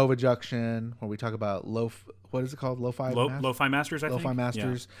Villanova Junction, where we talk about what is it called? Lo-Fi Masters, I think. Lo-Fi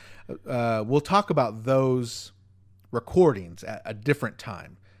Masters. Yeah. We'll talk about those recordings at a different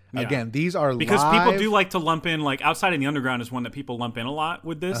time. Yeah. Again, these are because live. People do like to lump in, like Outside in the Underground is one that people lump in a lot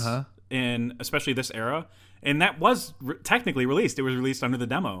with this, and especially this era. And that was technically released. It was released under the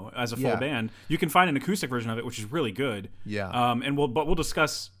demo as a full band. You can find an acoustic version of it, which is really good. Yeah. And we'll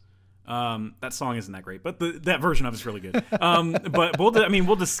discuss. That song isn't that great, but that version of it's really good. But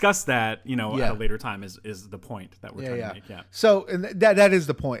we'll discuss that, at a later time. Is the point that we're trying to make? Yeah. So and that is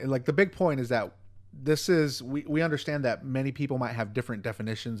the point. Like the big point is that. This is we understand that many people might have different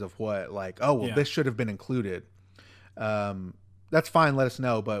definitions of what this should have been included. That's fine. Let us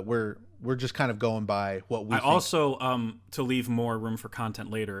know, but we're just kind of going by what we. Also to leave more room for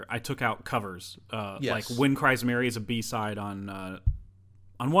content later, I took out covers. Like "Wind Cries Mary" is a B-side on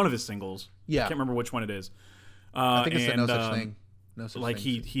one of his singles. Yeah, I can't remember which one it is. I think it's No Such Thing. No Such like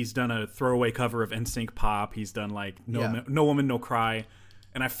Thing. He's done a throwaway cover of NSYNC Pop. He's done like No Woman No Cry.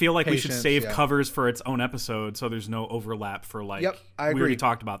 And I feel like Patience, we should save covers for its own episode so there's no overlap for like. Yep, I agree. We already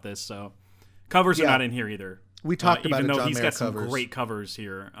talked about this, so covers are not in here either. We talked about even it, though John he's Mayer got some covers. great covers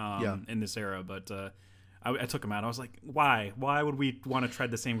here in this era, but I took them out. I was like, why? Why would we want to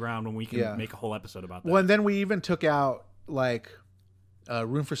tread the same ground when we can make a whole episode about that? Well, and then we even took out like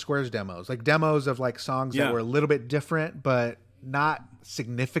Room for Squares demos, like demos of like songs that were a little bit different, but not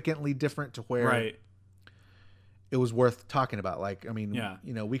significantly different to where it was worth talking about. Like, I mean,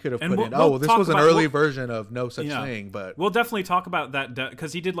 we could have put in, this was an early version of No Such Thing, but we'll definitely talk about that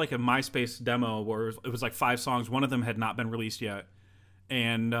because he did like a MySpace demo where it was like 5 songs. One of them had not been released yet.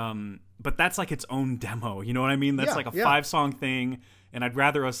 And, but that's like its own demo. You know what I mean? That's like a 5-song thing. And I'd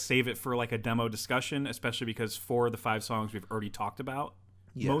rather us save it for like a demo discussion, especially because 4 of the 5 songs we've already talked about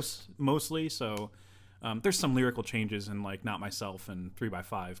mostly. So, there's some lyrical changes in like Not Myself and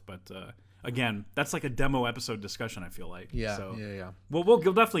 3x5, but, again, that's like a demo episode discussion, I feel like. Yeah, so, yeah. Well, we'll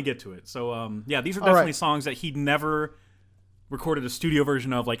definitely get to it. So, these are definitely songs that he'd never recorded a studio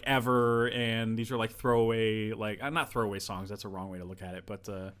version of, like, ever, and these are, like, throwaway, like, not throwaway songs, that's a wrong way to look at it, but,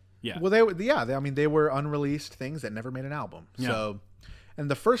 yeah. Well, they were unreleased things that never made an album. Yeah. So, and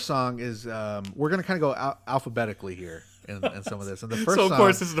the first song is, we're going to kind of go alphabetically here in some of this. And the first so, of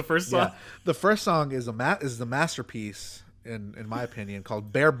course, this is the first song? Yeah, the first song is the masterpiece, in my opinion,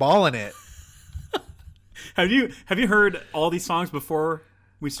 called Bare Ballin' It. Have you heard all these songs before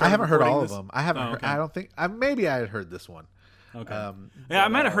we started? I haven't heard all this? of them. I haven't. Heard, I don't think. Maybe I had heard this one. Okay. I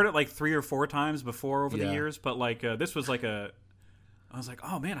might have heard it like 3 or 4 times before over the years, but like this was like I was like,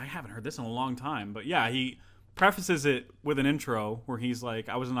 oh man, I haven't heard this in a long time. But yeah, he prefaces it with an intro where he's like,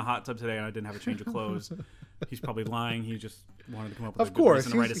 I was in the hot tub today and I didn't have a change of clothes. He's probably lying. He just wanted to come up with a good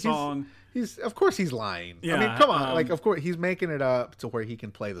reason to write a song. Of course he's lying. Yeah, I mean, come on. Like, of course he's making it up to where he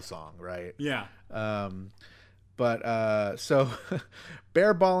can play the song, right? Yeah. So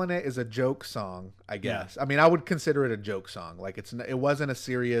Bare Ballin' It is a joke song, I guess. Yeah. I mean, I would consider it a joke song. Like it wasn't a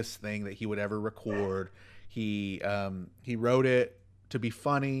serious thing that he would ever record. He wrote it to be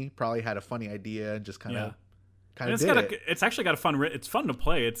funny, probably had a funny idea and just kind of did it. It's actually got it's fun to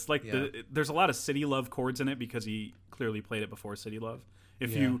play. It's like there's a lot of City Love chords in it because he clearly played it before City Love.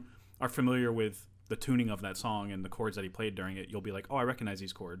 If you are familiar with the tuning of that song and the chords that he played during it, you'll be like, oh, I recognize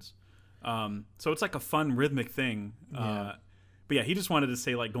these chords. So it's like a fun rhythmic thing. But yeah, he just wanted to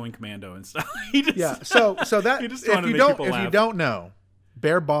say like Going Commando and stuff. So that if you don't know,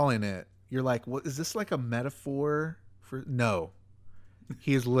 Bare Ballin' It, you're like, what is this, like a metaphor for? No,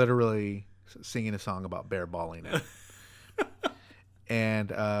 he is literally singing a song about bare balling it. And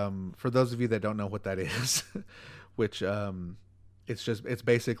for those of you that don't know what that is, which it's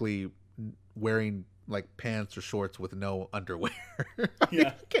basically wearing like pants or shorts with no underwear.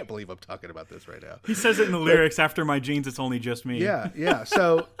 I can't believe I'm talking about this right now. He says it in the lyrics, after my jeans it's only just me. Yeah.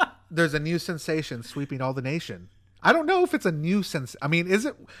 So there's a new sensation sweeping all the nation. I don't know if it's a new I mean,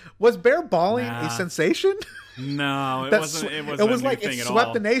 was bare balling a sensation? No, it wasn't. It was like it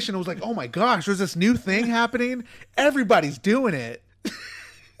swept the nation. It was like, oh my gosh, there's this new thing happening. Everybody's doing it.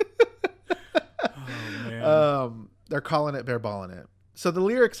 Oh man. They're calling it bare balling it. So the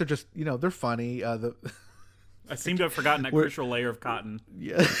lyrics are just, they're funny. I seem to have forgotten that crucial layer of cotton.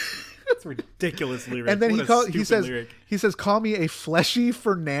 Yeah. It's ridiculous lyric. And then he says, call me a fleshy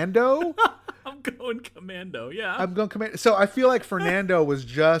Fernando. I'm going commando. Yeah. I'm going commando. So I feel like Fernando was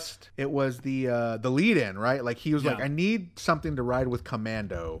the lead in, right? Like he was like, I need something to ride with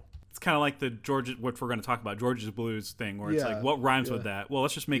commando. It's kind of like the what we're going to talk about, George's Blues thing, where it's like, what rhymes with that? Well,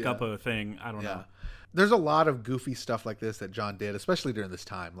 let's just make up a thing. I don't know. There's a lot of goofy stuff like this that John did, especially during this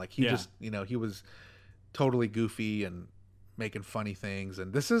time. Like he just, he was totally goofy and making funny things,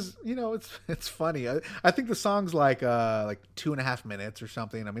 and this is, it's funny. I think the song's like 2.5 minutes or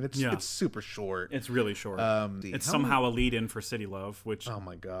something. I mean, it's super short. It's really short. It's somehow a lead in for City Love, which oh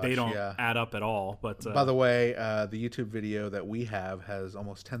my gosh, they don't add up at all. But by the way, the YouTube video that we have has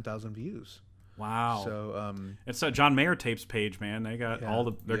almost 10,000 views. Wow. So it's a John Mayer Tapes page, man. They got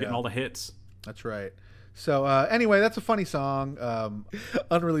they're getting all the hits. That's right. So anyway, that's a funny song,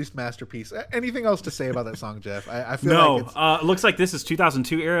 unreleased masterpiece. Anything else to say about that song, Jeff? I feel like it's... it looks like this is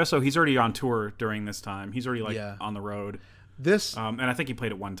 2002 era, so he's already on tour during this time. He's already on the road. This and I think he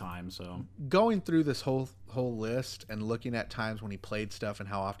played it one time. So going through this whole list and looking at times when he played stuff and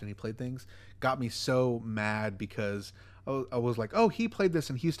how often he played things got me so mad because I was like, oh, he played this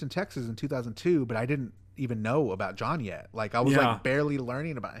in Houston, Texas in 2002, but I didn't even know about John yet. Like I was like barely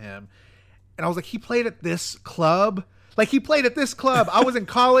learning about him. And I was like, he played at this club? Like, he played at this club. I was in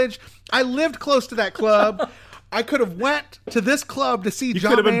college. I lived close to that club. I could have went to this club to see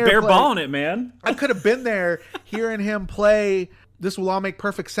John Mayer. You could have been bare balling it, man. I could have been there hearing him play This Will All Make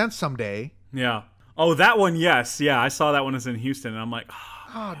Perfect Sense Someday. Yeah. Oh, that one, yes. Yeah, I saw that one was in Houston, and I'm like,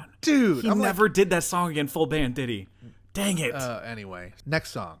 oh dude. He never did that song again full band, did he? Dang it. Anyway,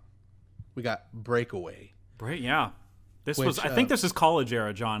 next song. We got Breakaway. Yeah. I think this is college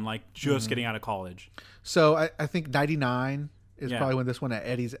era, John, like just getting out of college. So I think 99 is probably when this one at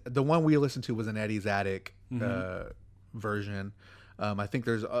Eddie's, the one we listened to was an Eddie's Attic version. I think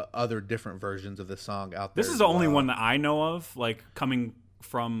there's other different versions of this song out there. This is the only one that I know of, like coming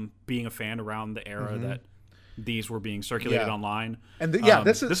from being a fan around the era that these were being circulated online. And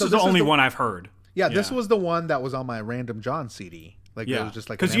this is the only one I've heard. Yeah, this was the one that was on my Random John CD. Like it was just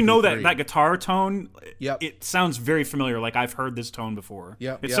like because that guitar tone, it sounds very familiar. Like I've heard this tone before.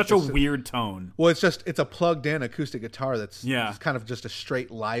 It's such a weird tone. Well, it's a plugged-in acoustic guitar that's it's kind of just a straight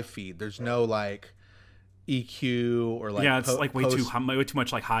live feed. There's no like EQ or like it's like way too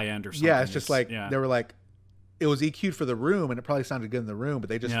much like high end or something. Yeah, it's just like they were like it was EQ'd for the room and it probably sounded good in the room, but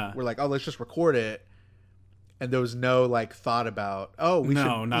they just were like, oh, let's just record it. And there was no like thought about, we should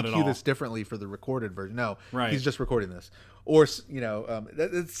EQ this differently for the recorded version. No, he's just recording this. Or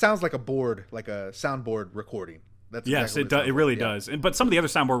it sounds like a board, like a soundboard recording. That's it does. It really does. But some of the other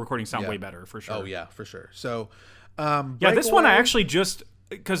soundboard recordings sound way better for sure. Oh yeah, for sure. So this one I actually just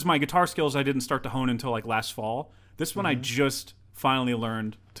because my guitar skills I didn't start to hone until like last fall. This one I just finally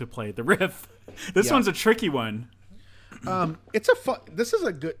learned to play the riff. This one's a tricky one. It's a fun.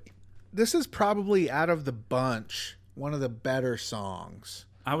 This is probably out of the bunch one of the better songs.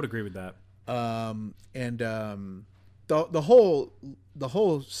 I would agree with that. The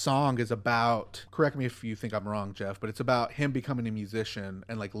whole song is about, correct me if you think I'm wrong, Jeff, but it's about him becoming a musician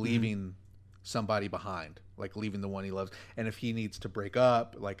and like leaving somebody behind, like leaving the one he loves. And if he needs to break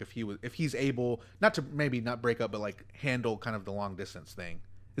up, like if he's able not break up, but like handle kind of the long distance thing.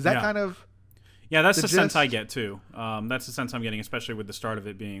 Is that kind of that's the sense I get too. That's the sense I'm getting, especially with the start of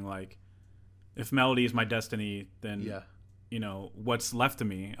it being like, if melody is my destiny, then what's left of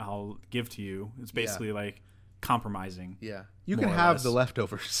me, I'll give to you. It's basically like compromising. Yeah, you can have the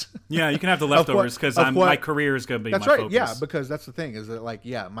leftovers. Yeah, you can have the leftovers because my career is going to be. That's my right. Focus. Yeah, because that's the thing is that like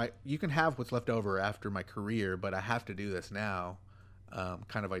you can have what's left over after my career, but I have to do this now.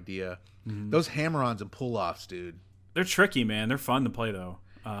 Kind of idea. Those hammer-ons and pull-offs, dude. They're tricky, man. They're fun to play though.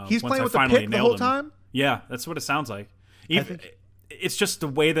 He's playing with the pick the whole time. Yeah, that's what it sounds like. It's just the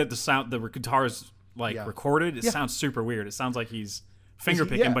way that the guitar is like recorded. It sounds super weird. It sounds like he's finger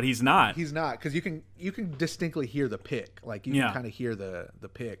picking, but he's not. He's not, because you can distinctly hear the pick. Like you can kind of hear the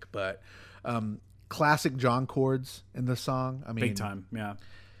pick. But classic John chords in the song. I mean, big time. Yeah,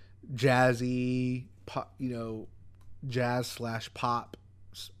 jazzy, pop, jazz/pop.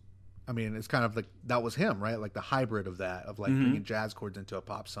 I mean, it's kind of like that was him, right? Like the hybrid of that, of like bringing jazz chords into a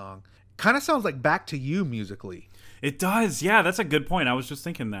pop song. Kind of sounds like Back to You musically. It does. Yeah, that's a good point. I was just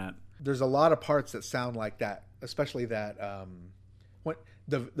thinking that. There's a lot of parts that sound like that, especially that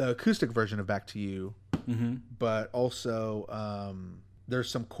the acoustic version of Back to You, but also there's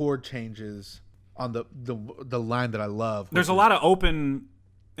some chord changes on the line that I love. There's a lot of open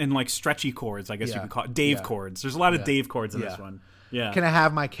and like stretchy chords, I guess you could call it. Dave chords. There's a lot of Dave chords in this one. Yeah. Can I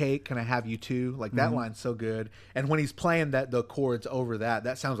have my cake? Can I have you too? Like that line's so good. And when he's playing the chords over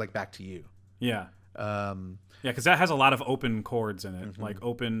that sounds like Back to You. Yeah. Yeah, because that has a lot of open chords in it, like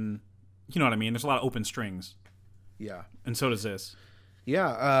open. You know what I mean? There's a lot of open strings. Yeah. And so does this.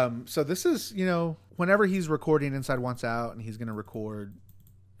 Yeah. So this is, whenever he's recording Inside Wants Out and he's going to record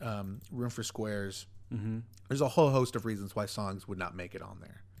Room for Squares, there's a whole host of reasons why songs would not make it on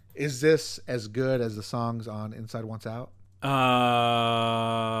there. Is this as good as the songs on Inside Wants Out? I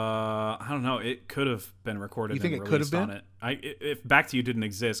don't know. It could have been recorded. You think and it could have been? on it. If Back to You didn't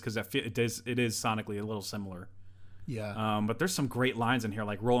exist, because it is sonically a little similar. Yeah. But there's some great lines in here,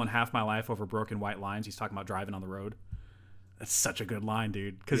 like rolling half my life over broken white lines. He's talking about driving on the road. That's such a good line,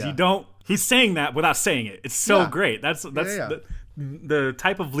 dude. Because he's saying that without saying it. It's so great. That's the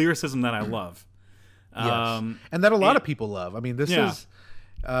type of lyricism that I love. Yes. And that a lot of people love. I mean, this is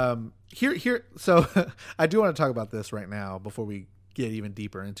here. So I do want to talk about this right now before we get even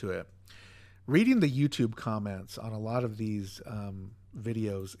deeper into it. Reading the YouTube comments on a lot of these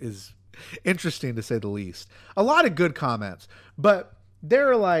videos is interesting to say the least. A lot of good comments, but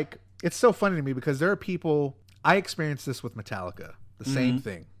they're like, it's so funny to me because there are people. I experienced this with Metallica, the same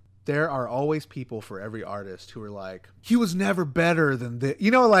thing. There are always people for every artist who are like, he was never better than this. I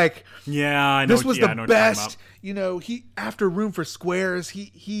know. This was the best. He after Room for Squares,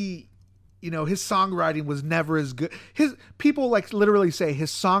 he his songwriting was never as good. His people literally say his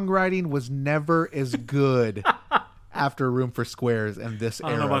songwriting was never as good after Room for Squares and this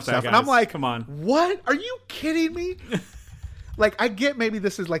era of stuff. And I'm like, come on, what? Are you kidding me? I get maybe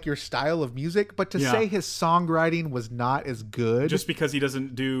this is your style of music, but to say his songwriting was not as good just because he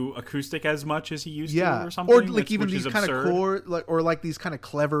doesn't do acoustic as much as he used to, or something, or even these kind of core, or these kind of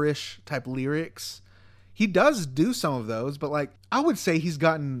cleverish type lyrics. He does do some of those, but I would say he's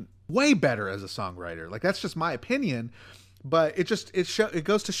gotten way better as a songwriter. That's just my opinion, but it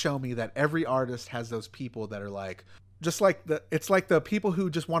goes to show me that every artist has those people that are it's like the people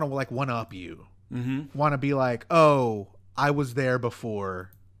who just want to one up you, want to be like, oh, I was there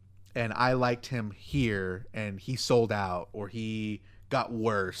before and I liked him here and he sold out or he got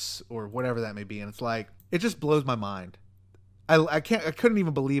worse or whatever that may be. And it's it just blows my mind. I couldn't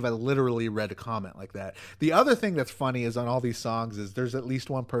even believe I literally read a comment like that. The other thing that's funny is on all these songs is there's at least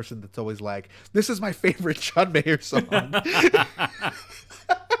one person that's always like, this is my favorite John Mayer song.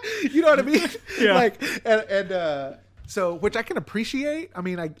 You know what I mean? Yeah. So, which I can appreciate. I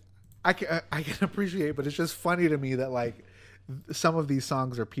mean, I can appreciate, but it's just funny to me that some of these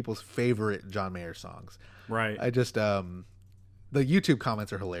songs are people's favorite John Mayer songs. Right. I just the YouTube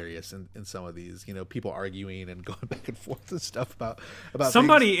comments are hilarious in some of these. People arguing and going back and forth and stuff about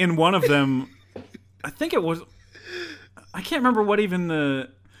somebody things. In one of them. I think it was. I can't remember what even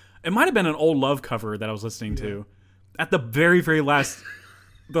it might have been an old Love cover that I was listening to. At the very last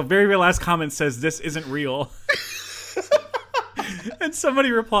comment says, "This isn't real." And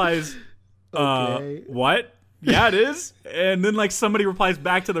somebody replies, Okay. What? Yeah, it is. And then somebody replies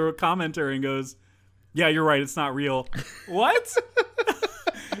back to the commenter and goes, yeah, you're right. It's not real. What?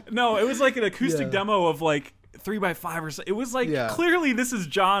 No, it was an acoustic demo of 3x5 or so. It was clearly this is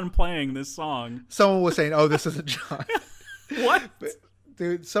John playing this song. Someone was saying, oh, this isn't John. What?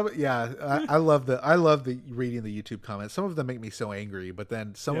 Dude, I love the reading the YouTube comments. Some of them make me so angry, but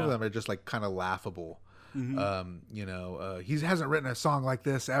then some of them are just kind of laughable. Mm-hmm. He hasn't written a song like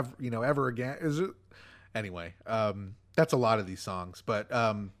this ever again. Is it? Anyway, that's a lot of these songs. But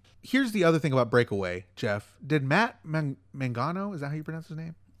here's the other thing about Breakaway, Jeff. Did Matt Mangano, is that how you pronounce his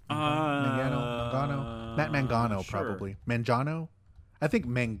name? Mangano? Matt Mangano, sure. Probably. Mangano? I think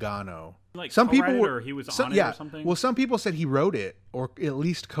Mangano. Some people were, he was on it or something? Well, some people said he wrote it, or at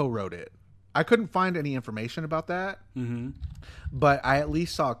least co-wrote it. I couldn't find any information about that, but I at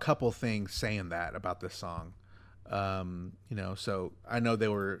least saw a couple things saying that about this song. So I know they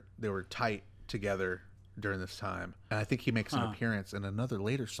were tight together during this time, and I think he makes an appearance in another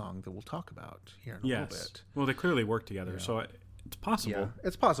later song that we'll talk about here in a little bit. Well, they clearly work together, so it's possible. Yeah,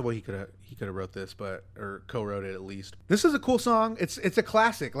 it's possible he could have wrote this, or co-wrote it at least. This is a cool song. It's a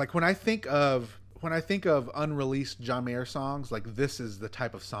classic. When I think of unreleased John Mayer songs, this is the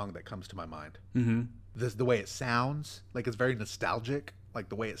type of song that comes to my mind. Mm-hmm. The way it sounds, it's very nostalgic.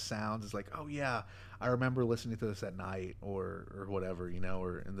 The way it sounds is oh yeah, I remember listening to this at night or whatever,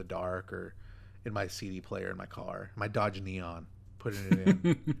 or in the dark or in my CD player in my car, my Dodge Neon, putting it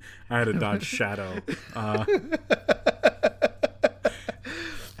in. I had a Dodge Shadow. I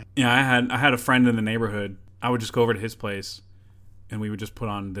had a friend in the neighborhood. I would just go over to his place. and we would just put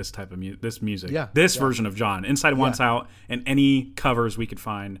on this type of music. Yeah, this version of John, Inside Wants Out, and any covers we could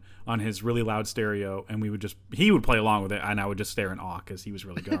find on his really loud stereo, and he would play along with it, and I would just stare in awe because he was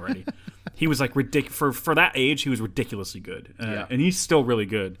really good already. He was like ridiculous for that age. He was ridiculously good, and he's still really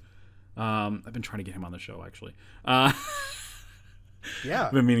good. I've been trying to get him on the show actually. Yeah,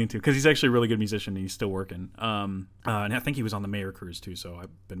 I've been meaning to, because he's actually a really good musician and he's still working. And I think he was on the Mayor cruise too, so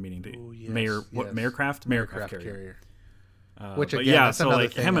I've been meaning to. Mayercraft Carrier. Which again, so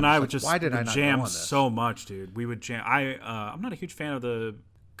like him and I would just why did I not jam so much, dude. We would jam. I'm not a huge fan of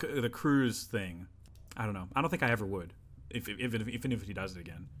the cruise thing. I don't know. I don't think I ever would, even if he does it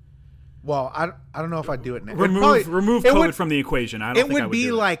again. Well, I don't know if I'd do it now. Remove COVID from the equation. I don't think I would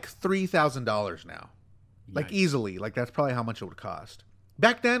be like $3,000 now. Like easily, like that's probably how much it would cost.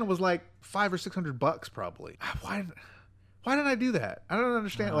 Back then, it was like $500 or $600 probably. Why didn't I do that? I don't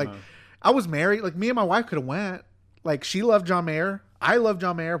understand. Like, I was married. Like me and my wife could have went. Like she loved John Mayer. I love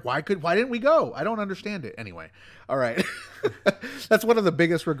John Mayer. Why didn't we go? I don't understand it. Anyway, all right. That's one of the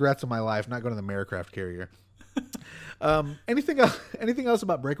biggest regrets of my life, not going to the Mayercraft Carrier. Anything else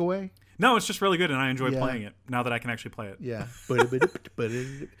about Breakaway? No, it's just really good, and I enjoy playing it now that I can actually play it. Yeah. Because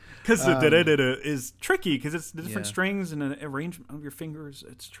the is tricky, because it's the different strings and an arrangement of your fingers.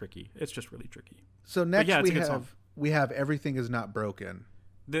 It's tricky. It's just really tricky. So next we have Everything Is Not Broken.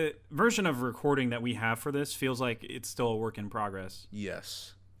 The version of recording that we have for this feels like it's still a work in progress.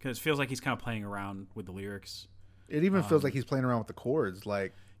 Yes. Because it feels like he's kind of playing around with the lyrics. It even feels like he's playing around with the chords.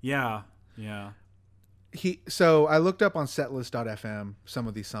 Like Yeah. So I looked up on setlist.fm some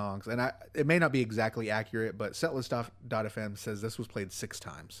of these songs, and it may not be exactly accurate, but setlist.fm says this was played 6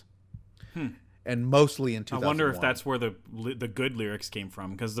 times. And mostly in 2001. I wonder if that's where the good lyrics came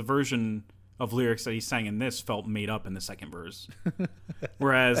from, because the version of lyrics that he sang in this felt made up in the second verse.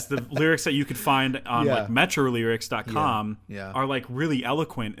 Whereas the lyrics that you could find on like metrolyrics.com are like really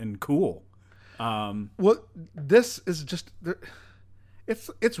eloquent and cool. Well, this is just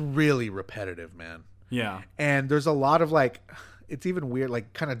it's really repetitive, man. Yeah. And there's a lot of like, it's even weird,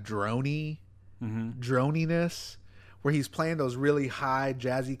 like kind of droniness, where he's playing those really high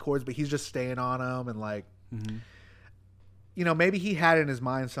jazzy chords, but he's just staying on them. And like, you know, maybe he had in his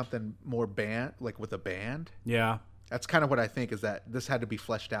mind something more band, like with a band. Yeah. That's kind of what I think, is that this had to be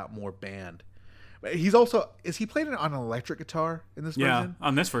fleshed out more band. He's also, is he playing it on an electric guitar in this version? Yeah,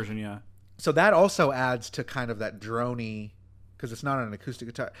 on this version, yeah. So that also adds to kind of that drony, because it's not an acoustic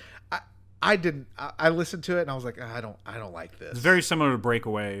guitar. I listened to it and I was like, I don't like this. It's very similar to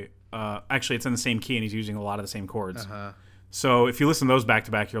Breakaway. Actually, it's in the same key and he's using a lot of the same chords. So if you listen to those back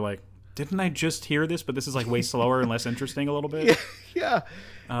to back, you're like, didn't I just hear this? But this is like way slower and less interesting a little bit. Yeah.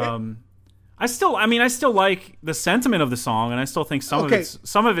 I still like the sentiment of the song, and I still think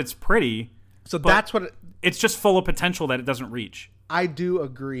some of it's pretty. So that's what it's just full of potential that it doesn't reach. I do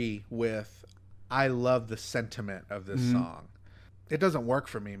agree with. I love the sentiment of this song. It doesn't work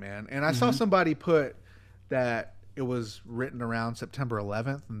for me, man. And I saw somebody put that it was written around September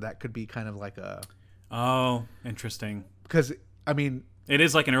 11th, and that could be kind of like a... Oh, interesting. Because, I mean... It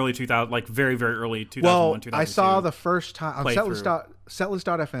is like an early 2000, like very, very early 2001, well, 2002. I saw the first time... On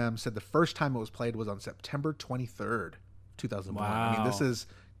Setlist.fm said the first time it was played was on September 23rd, 2001. Wow. I mean, this is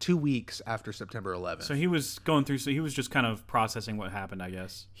 2 weeks after September 11th. So he was going through... So he was just kind of processing what happened, I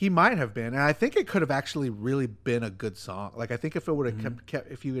guess. He might have been. And I think it could have actually really been a good song. Like, I think if it would have kept...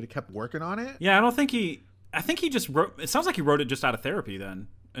 If you would have kept working on it... Yeah, I don't think he... I think he just wrote... It sounds like he wrote it just out of therapy then.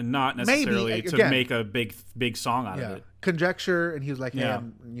 And not necessarily to make a big song out of it. Conjecture, and he was like, hey,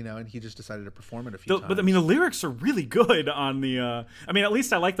 and he just decided to perform it a few times. But I mean, the lyrics are really good on the. I mean, at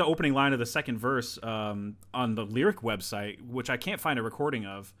least I like the opening line of the second verse on the lyric website, which I can't find a recording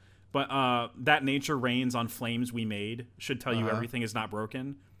of. But that nature reigns on flames we made should tell you everything is not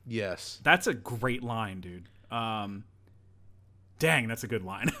broken. Yes, that's a great line, dude. Dang, that's a good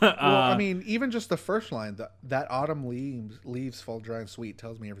line. Well, I mean, even just the first line, that autumn leaves fall dry and sweet,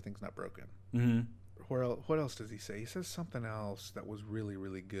 tells me everything's not broken. What else does he say? He says something else that was really,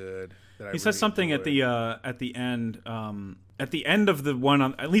 really good. He says something at the end. At the end of the one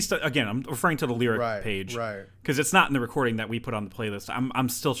on, at least again, I'm referring to the lyric page, right? Because it's not in the recording that we put on the playlist. I'm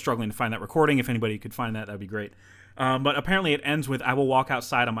still struggling to find that recording. If anybody could find that, that'd be great. But apparently it ends with, I will walk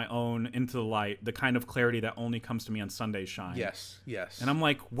outside on my own into the light, the kind of clarity that only comes to me on Sundays shine. Yes. And I'm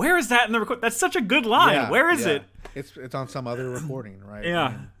like, where is that in the recording? That's such a good line. Yeah, where is it? It's on some other recording, right? Yeah. I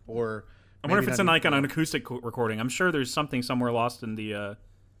mean, or I wonder if it's on an acoustic recording. I'm sure there's something somewhere lost in the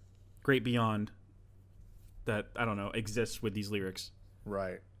great beyond that, I don't know, exists with these lyrics.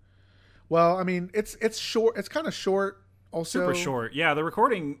 Right. Well, I mean, it's short. It's kind of short Also, super short. Yeah, the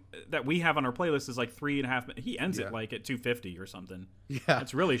recording that we have on our playlist is like 3.5 minutes. He ends Yeah. it like at 2:50 or something. Yeah.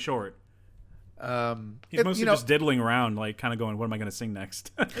 It's really short. He's It- mostly just diddling around, like kind of going, "What am I going to sing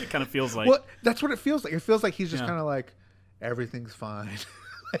next?" It kind of feels like. Well, that's what it feels like. It feels like he's just Yeah. kind of like, everything's fine.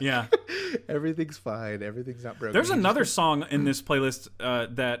 Yeah. Everything's fine. Everything's not broken. There's He just another goes, song in this playlist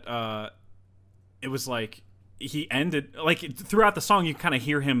that it was like he ended like throughout the song you kind of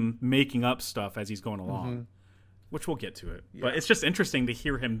hear him making up stuff as he's going along, which we'll get to it. But it's just interesting to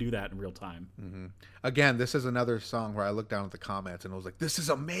hear him do that in real time. Again, this is another song where I looked down at the comments and I was like, this is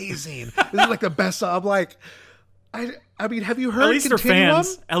amazing. This is like the best song. I'm like, I mean, have you heard At least they're Continuum?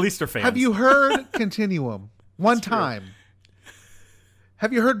 fans. At least they're fans. Have you heard Continuum? One time.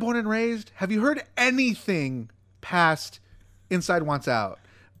 Have you heard Born and Raised? Have you heard anything past Inside Wants Out?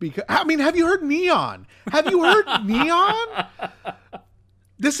 Because I mean, have you heard Neon? Have you heard Neon?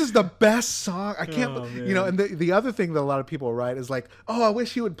 This is the best song. I can't, and the other thing that a lot of people write is like, oh, I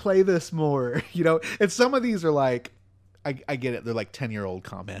wish you would play this more, and some of these are like, I get it. They're like 10-year-old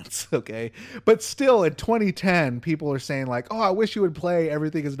comments. Okay. But still in 2010, people are saying like, oh, I wish you would play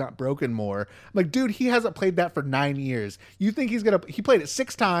Everything Is Not Broken more. I'm like, dude, he hasn't played that for 9 years. You think he played it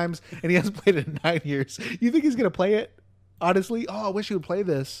 6 times and he hasn't played it in 9 years. You think he's going to play it? Honestly? Oh, I wish you would play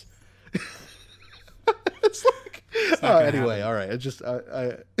this. It's like, anyway. All right.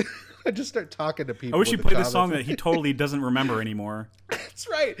 I just start talking to people. I wish he played the song that he totally doesn't remember anymore. That's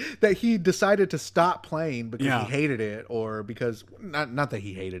right. That he decided to stop playing because Yeah. he hated it, or because not that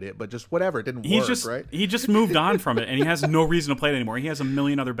he hated it, but just whatever. It didn't work, right? He just moved on from it, and he has no reason to play it anymore. He has a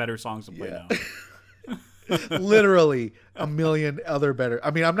million other better songs to play now. Literally a million other better. I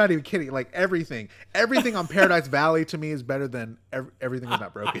mean, I'm not even kidding. Like everything on Paradise Valley to me is better than Everything Is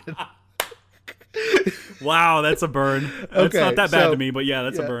Not Broken. Wow, that's a burn. It's Okay, not that bad so- to me, but yeah,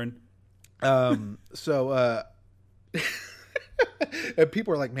 that's a burn. And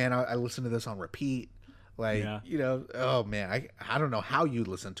people are like, man, I listen to this on repeat. Like, Yeah. oh man, I don't know how you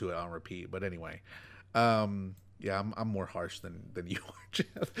listen to it on repeat, but anyway, yeah, I'm more harsh than you are,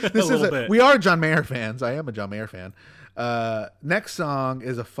 Jeff. little bit. We are John Mayer fans. I am a John Mayer fan. Next song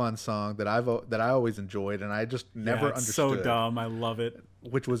is a fun song that I always enjoyed, and I just never It's understood. so dumb. I love it.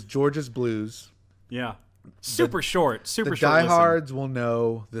 Which was George's Blues. Yeah. Super short. Super The short. listen. diehards will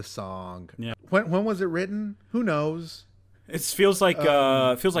know this song. Yeah. When was it written? Who knows? It feels like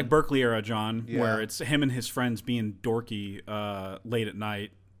Berkeley era John, Yeah. where it's him and his friends being dorky late at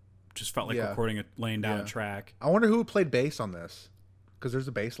night. Just felt like recording laying down a track. I wonder who played bass on this, because there's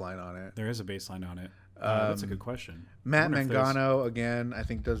a bass line on it. There is a bass line on it. That's a good question. Matt I wonder if there's- Mangano again, I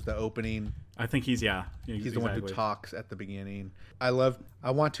think, does the opening. I think he's He's the one who exactly. talks at the beginning. I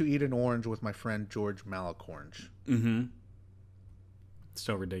want to eat an orange with my friend George Malacorn. Mm-hmm.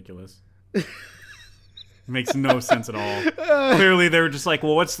 So ridiculous. Makes no sense at all. Clearly, they were just like,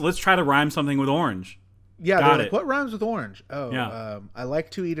 well, let's try to rhyme something with orange. Yeah, Got they're like, it. what rhymes with orange? Oh, Yeah. I like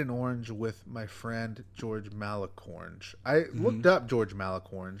to eat an orange with my friend George Malacorn. I Mm-hmm. looked up George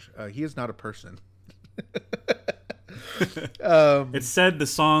Malacorn. He is not a person. It said the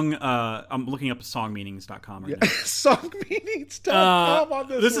song. I'm looking up songmeanings.com right now. Songmeanings.com on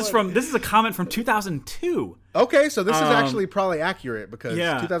this one. This is a comment from 2002. Okay, so this is actually probably accurate, because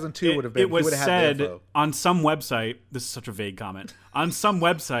 2002 would have been. It was he would have had the said info. on some website. This is such a vague comment. On some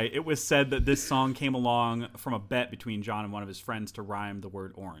website, it was said that this song came along from a bet between John and one of his friends to rhyme the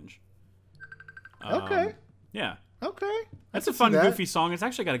word orange. Okay. Yeah, Okay. that's I a can fun, see that. goofy song. It's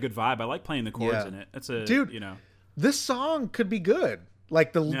actually got a good vibe. I like playing the chords Yeah. in it. It's a Dude. This song could be good.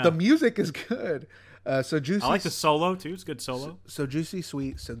 Like the music is good. So juicy. I like the solo too. It's a good solo. So juicy,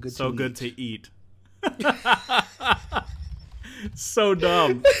 sweet, so good. So to good eat. to eat. So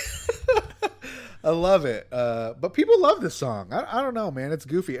dumb. I love it. But people love this song. I don't know, man. It's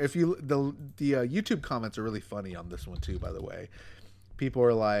goofy. If you the YouTube comments are really funny on this one too. By the way, people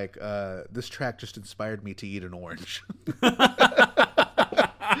are like, "This track just inspired me to eat an orange."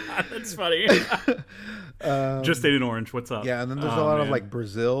 That's funny. Just ate an orange. What's up? Yeah, and then there's a lot of like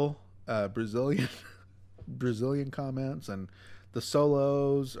Brazilian comments, and the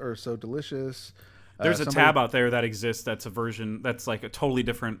solos are so delicious. There's a somebody- tab out there that exists that's a version that's like a totally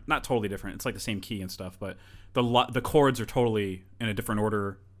different, not totally different. It's like the same key and stuff, but the chords are totally in a different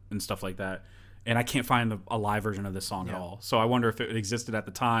order and stuff like that. And I can't find a live version of this song at all. So I wonder if it existed at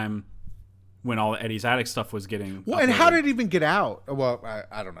the time when all the Eddie's Attic stuff was getting. Well, and how did it even get out? Well,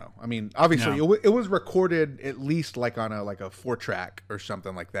 I don't know. I mean, obviously, No. it was recorded at least like on a 4-track or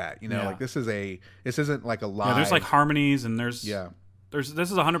something like that. You know, Yeah. like this isn't like a live. Yeah, there's like harmonies and there's yeah. this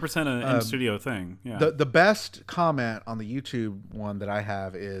is 100% an in studio thing. Yeah. The best comment on the YouTube one that I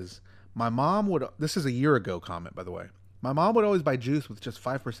have is my mom would. This is a year ago comment, by the way. My mom would always buy juice with just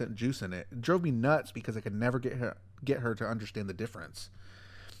 5% juice in it. It drove me nuts because I could never get her to understand the difference.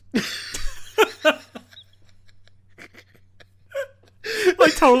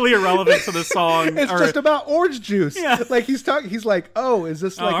 Like totally irrelevant to the song. It's just about orange juice. Yeah. Like he's talking. He's like, "Oh, is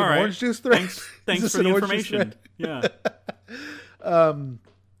this like an right. orange juice thread?" Thanks for the information. Yeah.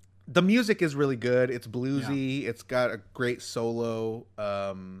 The music is really good. It's bluesy. Yeah. It's got a great solo.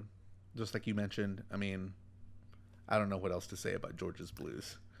 Just like you mentioned. I mean, I don't know what else to say about George's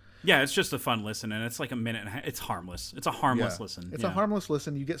Blues. Yeah, it's just a fun listen, and it's like a minute and a half. It's harmless. It's a harmless listen. It's a harmless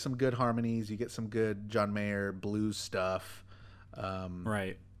listen. You get some good harmonies. You get some good John Mayer blues stuff.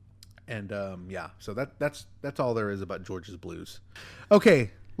 Right. And so that's all there is about George's Blues.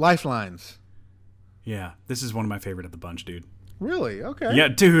 Okay, Lifelines. Yeah, this is one of my favorite of the bunch, dude. Really? Okay. Yeah,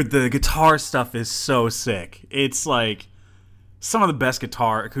 dude, the guitar stuff is so sick. It's like some of the best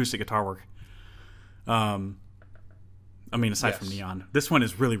acoustic guitar work. I mean, aside from Neon, this one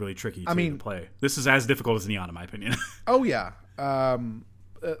is really, really tricky to play. This is as difficult as Neon, in my opinion. Oh yeah.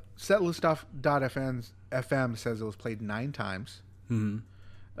 Setlist.fm says it was played 9 times. Mm-hmm.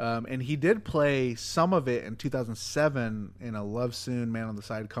 And he did play some of it in 2007 in a Love Soon, Man on the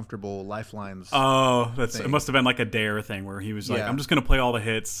Side, Comfortable, Lifelines. Oh, it must have been like a Dare thing where he was like, I'm just going to play all the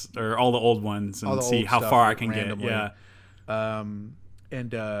hits or all the old ones and see how far I can randomly get. Yeah.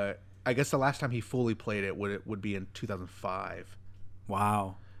 And I guess the last time he fully played it would be in 2005.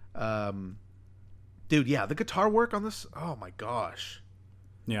 Wow. Dude, yeah, the guitar work on this, oh my gosh.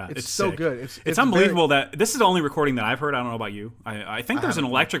 Yeah, it's so sick. Good. It's unbelievable that this is the only recording that I've heard. I don't know about you. I think there's an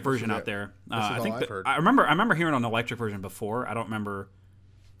electric version out there. I think I've heard. I remember hearing an electric version before. I don't remember.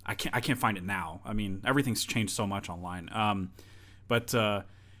 I can't find it now. I mean, everything's changed so much online. But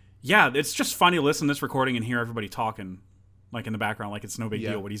it's just funny to listen to this recording and hear everybody talking like in the background, like it's no big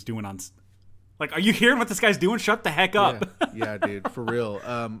deal what he's doing on. Like, are you hearing what this guy's doing? Shut the heck up. Yeah, dude, for real.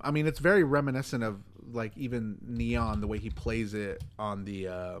 I mean, it's very reminiscent of like even Neon, the way he plays it on the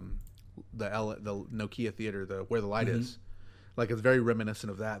Nokia Theater, the Where the Light Is. Like, it's very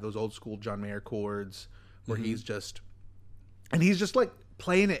reminiscent of that. Those old school John Mayer chords, where he's just like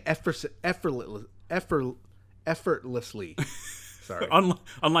playing it effortlessly. Sorry.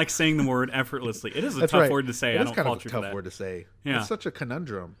 Unlike saying the word effortlessly, it is a tough word to say. It is kind of a tough word to say. Yeah. It's such a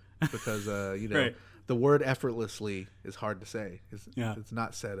conundrum because right. The word effortlessly is hard to say. It's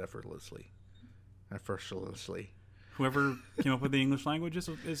not said effortlessly. Effortlessly. Whoever came up with the English language is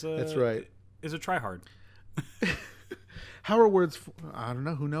that's right. Is a tryhard. How are words? I don't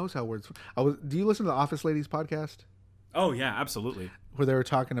know. Who knows how words? Do you listen to the Office Ladies podcast? Oh yeah, absolutely. Where they were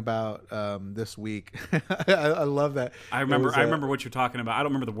talking about this week. I love that. I remember what you're talking about. I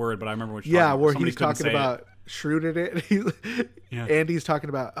don't remember the word, but I remember what you're talking about. Where he's talking about shrewded it. Andy's talking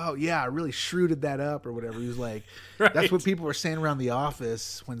about, oh yeah, I really shrewded that up or whatever. He was like, that's what people were saying around the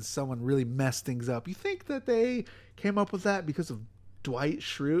office when someone really messed things up. You think that they came up with that because of Dwight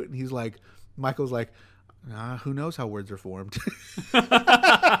Schrute? And he's like, Michael's like, who knows how words are formed?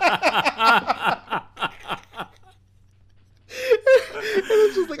 And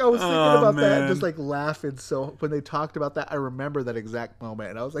it's just like I was thinking about that and just like laughing. So when they talked about that, I remember that exact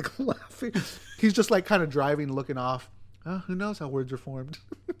moment and I was like laughing. He's just like kind of driving, looking off. Who knows how words are formed?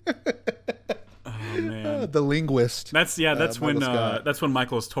 Oh man, the linguist. That's when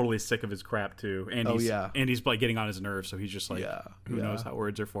Michael's totally sick of his crap too. Andy's like getting on his nerves, so he's just like, who knows how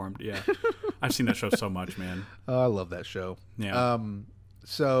words are formed? Yeah, I've seen that show so much, man. Oh, I love that show. Yeah.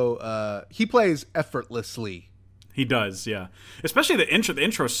 So he plays effortlessly. He does, yeah. Especially the intro. The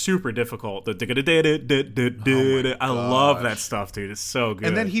intro is super difficult. I love that stuff, dude. It's so good.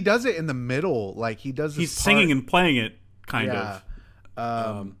 And then he does it in the middle, like he does. He's singing and playing it, kind of.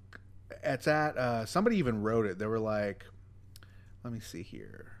 It's at somebody even wrote it. They were like, let me see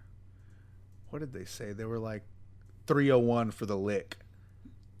here. What did they say? They were like 301 for the lick.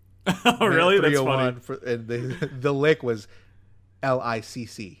 Oh, really? That's funny. And the lick was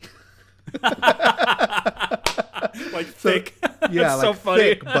LICC. Like thick. Yeah, like so funny.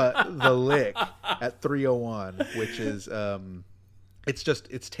 Thick, but the lick at 301, which is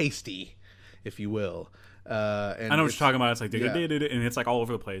it's tasty, if you will. And I know what you're talking about. It's like and it's like all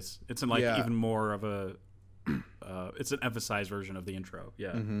over the place. It's in like even more of a it's an emphasized version of the intro.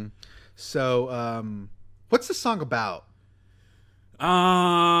 Yeah. Mm-hmm. So what's the song about?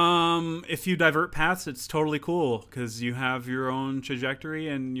 If you divert paths, it's totally cool because you have your own trajectory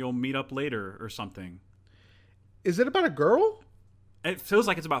and you'll meet up later or something. Is it about a girl? It feels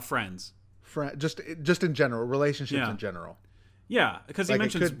like it's about friends. Just in general, relationships in general. Yeah, because he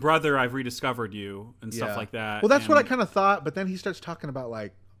mentions brother, I've rediscovered you and stuff like that. Well, that's what I kind of thought, but then he starts talking about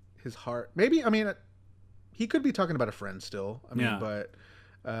like his heart. Maybe, I mean, he could be talking about a friend still. I mean, Yeah. but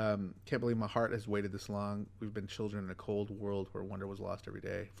can't believe my heart has waited this long. We've been children in a cold world where wonder was lost every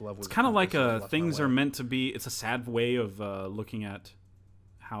day. If love was It's kind of like lost my things way. are meant to be. It's a sad way of looking at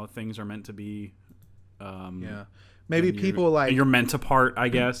how things are meant to be. Yeah, maybe and people like you're meant to part, I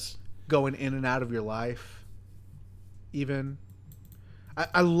guess. going in and out of your life. Even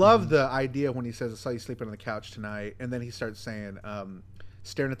I love the idea when he says, "I saw you sleeping on the couch tonight," and then he starts saying,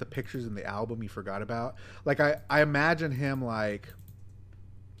 staring at the pictures in the album you forgot about. Like I imagine him like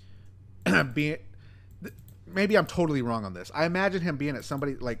being. Maybe I'm totally wrong on this. I imagine him being at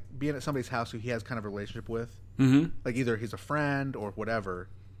somebody's house who he has kind of a relationship with. Mm-hmm. Like either he's a friend or whatever,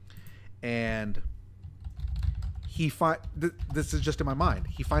 and this is just in my mind.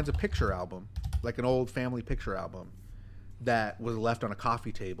 He finds a picture album, like an old family picture album, that was left on a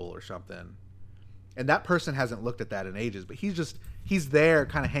coffee table or something, and that person hasn't looked at that in ages. But he's there,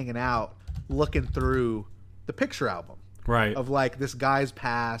 kind of hanging out, looking through the picture album, Right. of like this guy's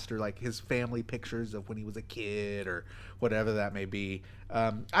past or like his family pictures of when he was a kid or whatever that may be.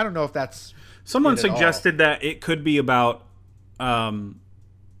 I don't know if that's Someone it at all. suggested that it could be about,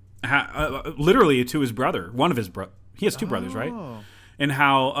 literally to his brother. One of his he has two brothers, right? And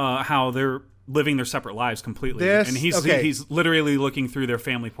how they're living their separate lives completely. And he's literally looking through their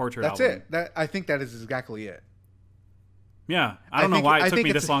family portrait That's album. it. I think that is exactly it. Yeah, I don't know why it took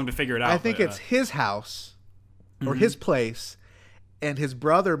me this long to figure it out. I think it's his house or his place, and his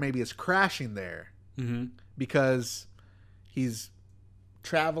brother maybe is crashing there because he's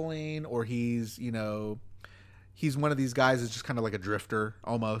traveling, or he's one of these guys that's just kind of like a drifter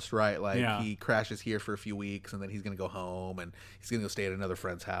almost, right? Like he crashes here for a few weeks and then he's going to go home and he's going to go stay at another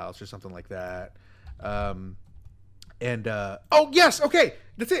friend's house or something like that. Oh yes, okay,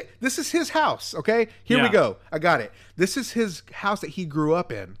 that's it. This is his house. Okay, here we go. I got it. This is his house that he grew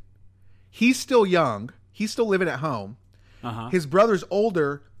up in. He's still young. He's still living at home. His brother's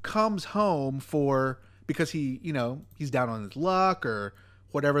older, comes home because he's down on his luck or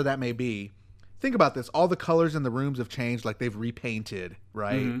whatever that may be. Think about this. All the colors in the rooms have changed, like they've repainted,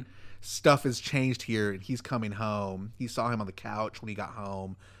 right? Stuff has changed here, and he's coming home. He saw him on the couch when he got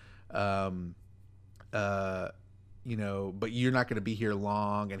home. But you're not going to be here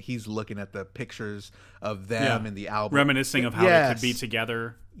long, and he's looking at the pictures of them in the album. Reminiscing of how they could be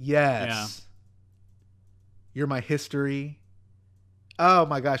together. Yes. Yeah. You're my history. Oh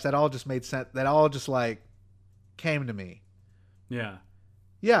my gosh, that all just made sense. That all just like came to me. Yeah.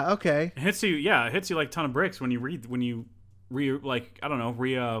 Yeah, okay. It hits you like a ton of bricks when you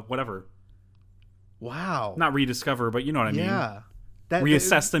whatever. Wow. Not rediscover, but you know what I mean. Yeah.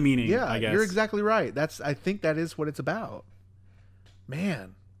 Reassess the meaning, yeah, I guess. You're exactly right. I think that is what it's about.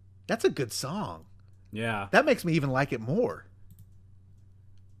 Man, that's a good song. Yeah. That makes me even like it more.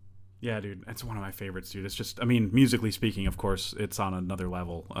 Yeah, dude. It's one of my favorites, dude. It's just, musically speaking, of course, it's on another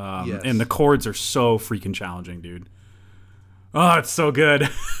level. Yes. And the chords are so freaking challenging, dude. Oh, it's so good.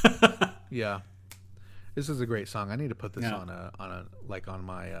 Yeah. This is a great song. I need to put this on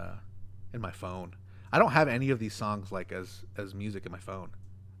my in my phone. I don't have any of these songs like as music in my phone.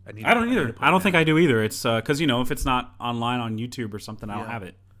 I don't either. I don't think I do either. It's because if it's not online on YouTube or something, I don't have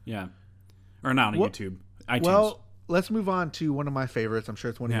it. Yeah, or not on YouTube. iTunes. Well, let's move on to one of my favorites. I'm sure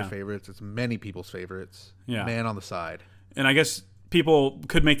it's one of your favorites. It's many people's favorites. Yeah, Man on the Side. And I guess people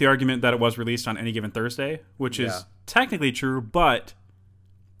could make the argument that it was released on Any Given Thursday, which is technically true, but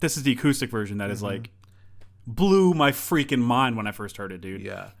this is the acoustic version that is like blew my freaking mind when I first heard it, dude.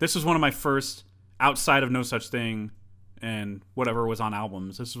 Yeah, this was one of my first. Outside of No Such Thing and whatever was on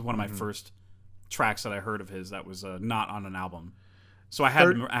albums, this was one of my first tracks that I heard of his that was not on an album. So I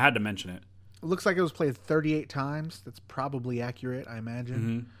had to mention it. It looks like it was played 38 times. That's probably accurate, I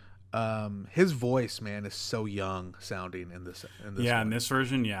imagine. His voice, man, is so young sounding in this yeah, one. In this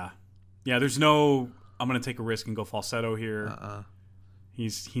version, yeah. There's no I'm gonna take a risk and go falsetto here.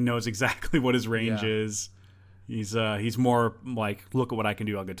 He knows exactly what his range is. He's more like, look at what I can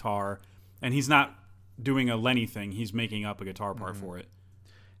do on guitar. And he's not doing a Lenny thing. He's making up a guitar part for it.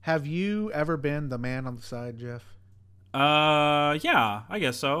 Have you ever been the man on the side, Jeff? Yeah, I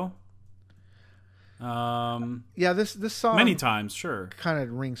guess so. Yeah, this song many times, sure. Kind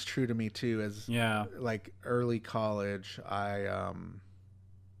of rings true to me too. As like early college,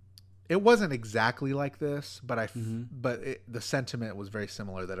 it wasn't exactly like this, but the sentiment was very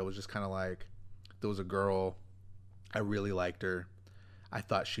similar. That it was just kind of like there was a girl, I really liked her. I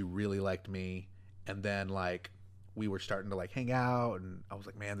thought she really liked me, and then like we were starting to like hang out, and I was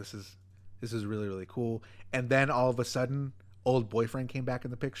like, man, this is really, really cool. And then all of a sudden, old boyfriend came back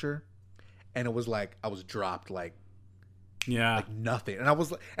in the picture, and it was like I was dropped like Yeah. Like nothing. And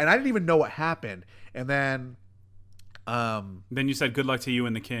I didn't even know what happened. And then then you said good luck to you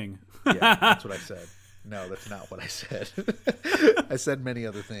and the king. yeah, that's what I said. No, that's not what I said. I said many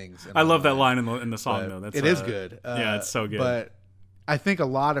other things. I love that line in the song, though. It is good. Yeah, it's so good. But I think a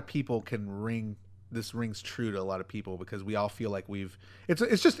lot of people this rings true to a lot of people because we all feel like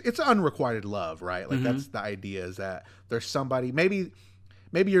it's unrequited love, right? Like that's the idea, is that there's somebody, maybe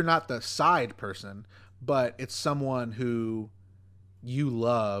you're not the side person, but it's someone who you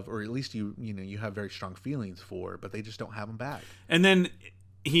love, or at least you have very strong feelings for, but they just don't have them back. And then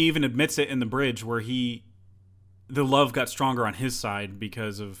he even admits it in the bridge where the love got stronger on his side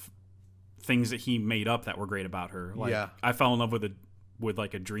because of things that he made up that were great about her. Like, I fell in love with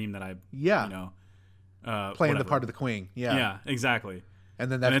like a dream that playing whatever. The part of the queen. Yeah, exactly.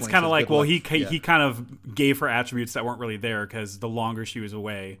 And then it's kind of like, well, he kind of gave her attributes that weren't really there, because the longer she was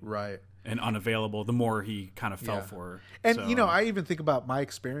away, right, and unavailable, the more he kind of fell for her. And I even think about my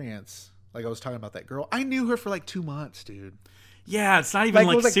experience. Like I was talking about that girl. I knew her for like 2 months, dude. Yeah, it's not even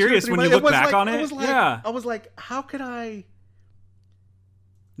like serious when you look back on it. I was like, how could I?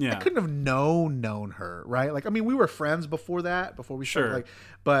 Yeah, I couldn't have known her, right? Like, I mean, we were friends before that, before we started,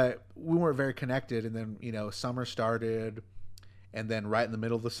 but we weren't very connected. And then summer started, and then right in the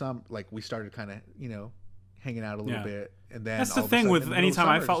middle of the summer, like we started kind of hanging out a little bit. And then that's the thing with anytime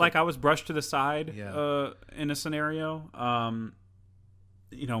I felt like I was brushed to the side in a scenario,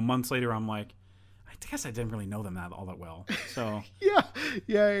 months later, I'm like, I guess I didn't really know them all that well. So yeah.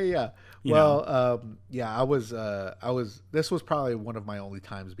 Well, I was. This was probably one of my only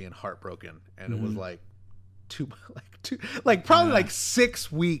times being heartbroken, and it was probably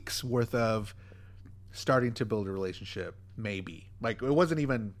 6 weeks worth of starting to build a relationship. Maybe like it wasn't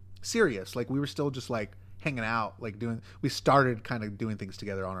even serious. Like we were still just like hanging out, like we started kind of doing things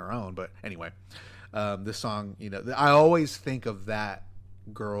together on our own. But anyway, this song, I always think of that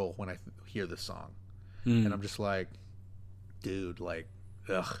girl when I hear this song. And I'm just like, dude, like,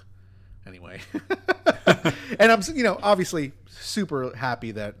 ugh. Anyway. And I'm, obviously super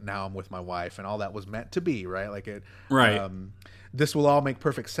happy that now I'm with my wife and all that was meant to be, right? Like it, right. This will all make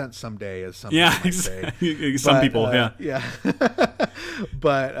perfect sense someday, as some people might say. Some people, yeah.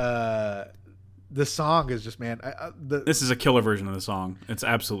 But the song is just, man. This is a killer version of the song. It's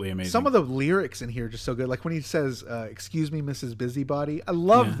absolutely amazing. Some of the lyrics in here are just so good. Like when he says, "Excuse me, Mrs. Busybody." I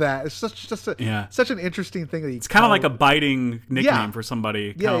love that. It's such an interesting thing that it's kind of like a biting nickname for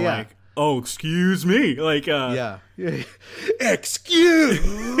somebody. Kind of like, oh, excuse me, like excuse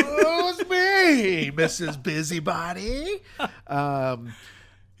me, Mrs. Busybody.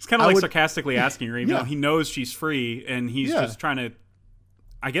 He's kind of like sarcastically asking her, even though he knows she's free, and he's just trying to,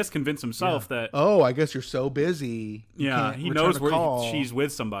 I guess, convince himself that. Oh, I guess you're so busy. He knows where she's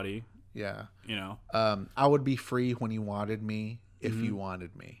with somebody. Yeah. I would be free when you wanted me if you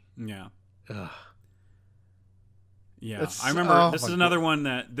wanted me. Yeah. Ugh. Yeah. I remember this is another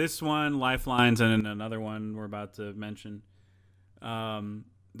one this one, Lifelines, and another one we're about to mention.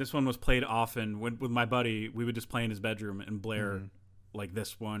 This one was played often with my buddy. We would just play in his bedroom and blare like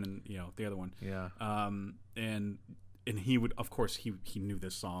this one and the other one. Yeah. And he would, of course, he knew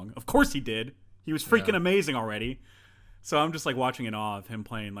this song. Of course he did. He was freaking amazing already. So I'm just like watching in awe of him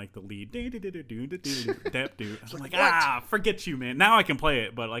playing like the lead. I'm like, forget you, man. Now I can play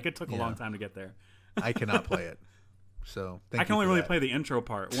it, but like it took a long time to get there. I cannot play it. So I can only really play the intro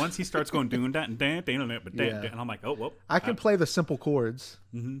part. Once he starts going doing that and I'm like, oh, whoop. I can play the simple chords.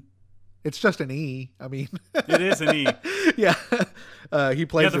 Mm-hmm. It's just an E. I mean, it is an E. Yeah. He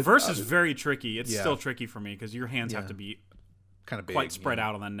plays. Yeah, the verse is very tricky. It's still tricky for me because your hands have to be kind of big, quite spread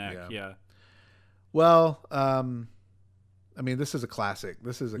out on the neck. Yeah. Well, I mean, this is a classic.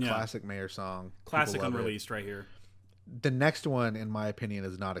 This is a classic Mayer song. Classic unreleased right here. The next one, in my opinion,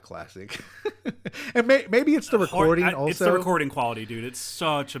 is not a classic. And maybe it's the recording also. It's the recording quality, dude. It's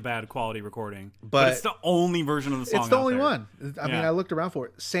such a bad quality recording. But it's the only version of the song. It's the only one. I mean, I looked around for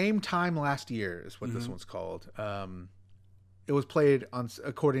it. Same Time Last Year is what this one's called. It was played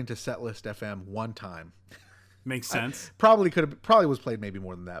according to Setlist FM one time. Makes sense. Probably was played maybe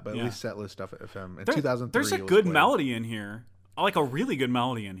more than that, but at least Setlist FM in 2003. There's a good melody in here. I like a really good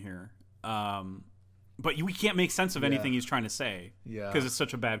melody in here. But we can't make sense of anything he's trying to say. Yeah. Because it's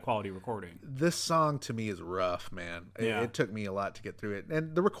such a bad quality recording. This song to me is rough, man. It took me a lot to get through it.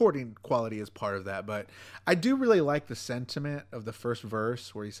 And the recording quality is part of that. But I do really like the sentiment of the first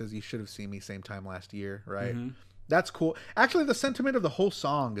verse where he says, "You should have seen me same time last year," right? Mm-hmm. That's cool. Actually, the sentiment of the whole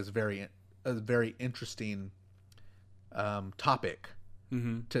song is a very interesting topic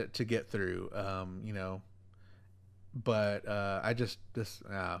to get through. but I just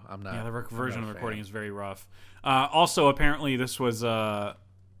I'm not. Yeah, the I'm version not of a the recording fan. is very rough. Also, apparently, this was I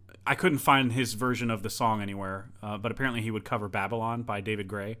couldn't find his version of the song anywhere, but apparently he would cover "Babylon" by David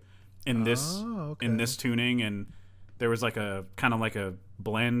Gray in this tuning, and there was like a kind of like a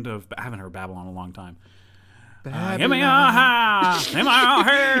blend of. I haven't heard Babylon in a long time. Give me a high, give me a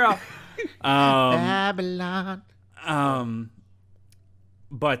hair. Babylon.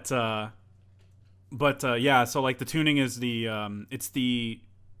 But yeah, so like the tuning is it's the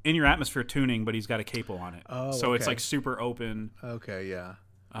in your atmosphere tuning, but he's got a capo on it. Oh, so it's okay. like super open. Okay, yeah.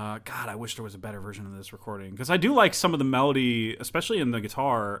 God, I wish there was a better version of this recording because I do like some of the melody, especially in the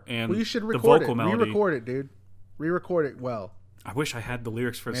guitar and Well, you should the record vocal it. melody. Re-record it, dude. Re-record it well. I wish I had the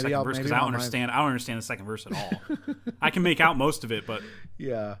lyrics for the Maybe second verse because I don't understand. I don't understand the second verse at all. I can make out most of it, but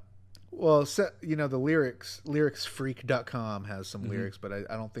Yeah. Well, you know, the lyricsfreak.com has some lyrics, but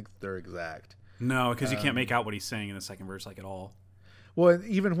I don't think they're exact. no, because you can't make out what he's saying in the second verse like at all. Well,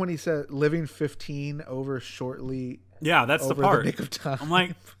 even when he said living 15 over shortly Yeah, that's the over part. the nick of time. I'm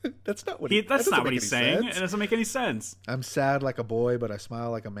like, that's not what that's that not doesn't what make he's any saying. sense. It doesn't make any sense. I'm sad like a boy, but I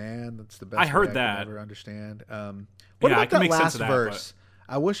smile like a man. That's the best I heard way that. I can ever understand. What Yeah, I about can that make sense last of that, verse?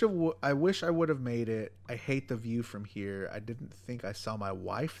 I wish I would have made it. I hate the view from here. I didn't think I saw my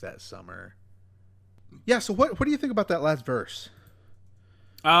wife that summer. Yeah. So what do you think about that last verse?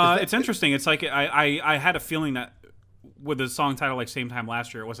 It's interesting. It's like I had a feeling that with the song title like Same Time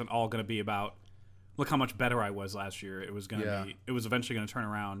Last Year, it wasn't all going to be about look how much better I was last year. It was going to be. It was eventually going to turn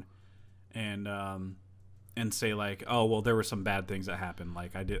around and say like, oh well, there were some bad things that happened.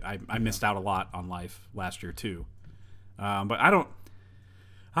 Like I missed out a lot on life last year too. But I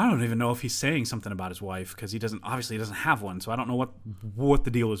don't even know if he's saying something about his wife because he doesn't have one. So I don't know what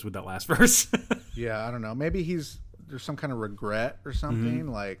the deal is with that last verse. Yeah, I don't know. Maybe there's some kind of regret or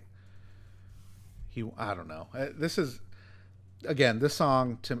something. Like I don't know. This is again this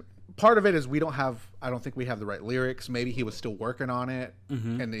song. Part of it is I don't think we have the right lyrics. Maybe he was still working on it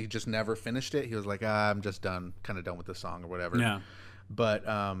and he just never finished it. He was like, I'm just kind of done with the song or whatever. Yeah. But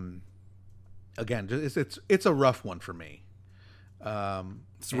again, it's a rough one for me.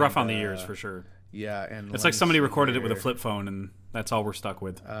 It's rough on the ears for sure. Yeah, and it's like somebody recorded it with a flip phone, and that's all we're stuck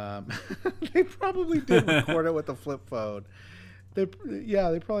with. They probably did record it with a flip phone. They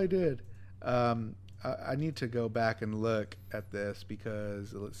probably did. I need to go back and look at this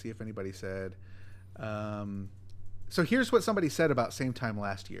because let's see if anybody said. So here's what somebody said about Same Time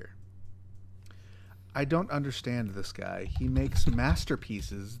Last Year. I don't understand this guy. He makes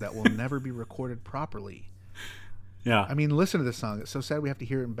masterpieces that will never be recorded properly. Yeah. I mean, listen to this song. It's so sad we have to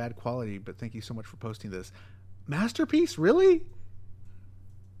hear it in bad quality, but thank you so much for posting this. Masterpiece? Really?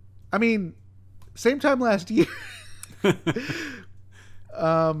 I mean, Same Time Last Year. I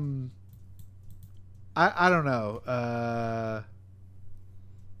don't know.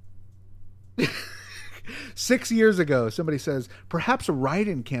 6 years ago, somebody says, perhaps a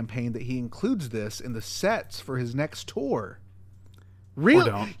write-in campaign that he includes this in the sets for his next tour. Really?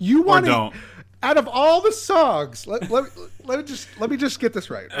 Or don't. You want or don't. Out of all the songs, let me just get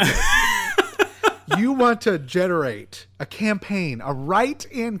this right. Okay. You want to generate a campaign, a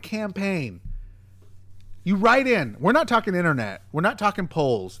write-in campaign. You write in. We're not talking internet. We're not talking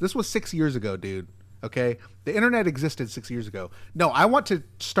polls. This was 6 years ago, dude. Okay? The internet existed 6 years ago. No, I want to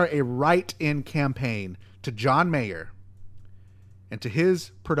start a write-in campaign to John Mayer and to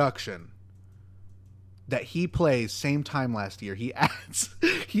his production that he plays Same Time Last Year. He adds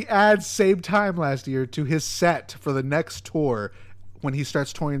Same Time Last Year to his set for the next tour when he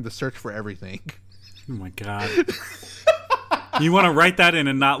starts touring The Search for Everything. Oh my God. You want to write that in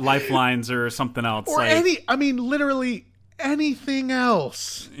and not Lifelines or something else. Or literally anything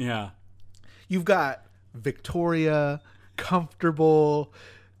else. Yeah. You've got Victoria, Comfortable.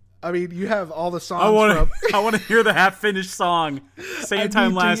 I mean, you have all the songs I want to hear the half-finished song. Same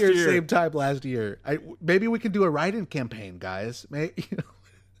Time Last Year. Same Time Last Year. Maybe we can do a write-in campaign, guys.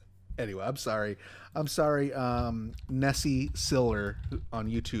 Anyway, I'm sorry. Nessie Siller on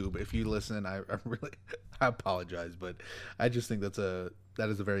YouTube. If you listen, I apologize, but I just think that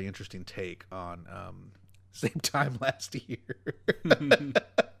is a very interesting take on Same Time Last Year.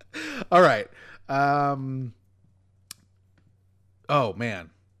 All right. Oh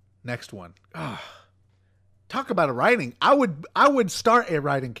man. Next one. Talk about a writing. I would start a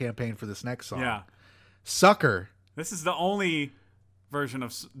writing campaign for this next song. Yeah. Sucker. This is the only version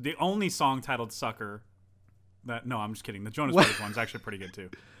of the only song titled Sucker no, I'm just kidding. The Jonas Brothers one's actually pretty good too.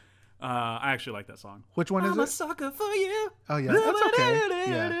 I actually like that song. Which one is it? I'm a sucker for you. Oh yeah, that's okay.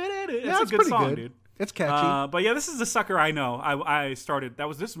 Yeah, it's a good song, good. Dude. It's catchy. But yeah, this is the Sucker I know.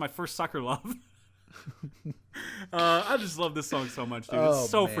 This is my first Sucker love. I just love this song so much, dude. Oh, it's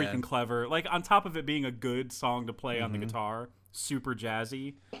so man. freaking clever. Like, on top of it being a good song to play on the guitar, super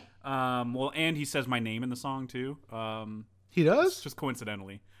jazzy. Well, and he says my name in the song too. He does? Just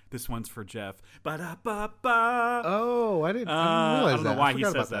coincidentally, this one's for Jeff. Ba-da-ba-ba. Oh, I didn't realize I don't know that. why I he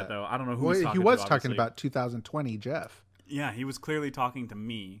forgot says about that though. I don't know who Well, he's talking he was to, talking obviously. about 2020 Jeff. Yeah, he was clearly talking to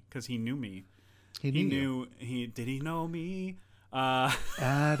me because he knew me. He knew He did he know me?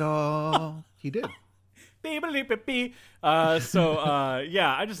 at all. He did. Yeah,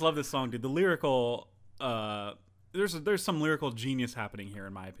 I just love this song, dude. The lyrical, there's some lyrical genius happening here,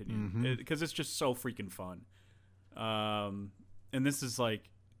 in my opinion, because it's just so freaking fun. And this is like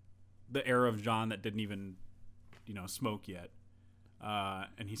the era of John that didn't even, smoke yet.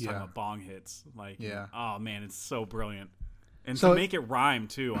 And he's talking about bong hits. Like, oh man, it's so brilliant. And So to make it rhyme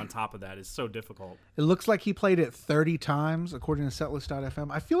too on top of that is so difficult. It looks like he played it 30 times according to setlist.fm.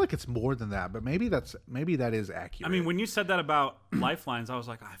 I feel like it's more than that, but maybe that is accurate. I mean, when you said that about Lifelines, I was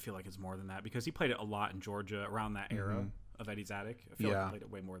like, I feel like it's more than that because he played it a lot in Georgia around that era of Eddie's Attic. I feel like he played it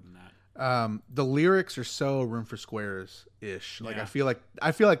way more than that. the lyrics are so Room for Squares ish. Like Yeah.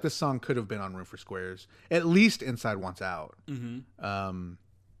 I feel like this song could have been on Room for Squares, at least Inside Wants Out.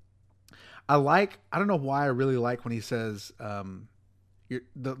 I don't know why I really like when he says,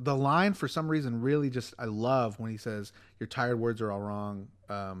 the line for some reason really just, I love when he says, your tired words are all wrong.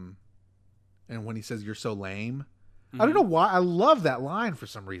 And when he says, you're so lame. I don't know why. I love that line for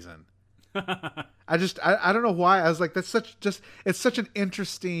some reason. I don't know why. I was like, it's such an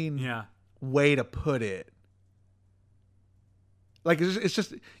interesting way to put it. Like, it's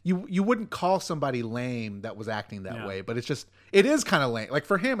just, you wouldn't call somebody lame that was acting that way, but it is kind of lame. Like,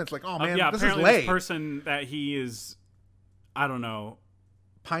 for him, it's like, oh man, this is apparently lame. this person that he is, I don't know,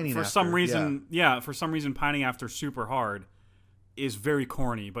 Pining for after, some reason, for some reason pining after super hard is very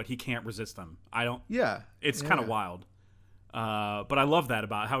corny, but he can't resist them. It's kind of wild. But I love that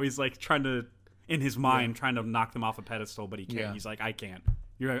about how he's like trying to, in his mind, trying to knock them off a pedestal, but he can't. Yeah. He's like, I can't.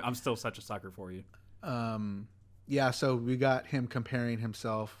 I'm still such a sucker for you. So we got him comparing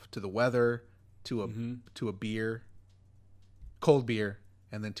himself to the weather, to a beer, cold beer,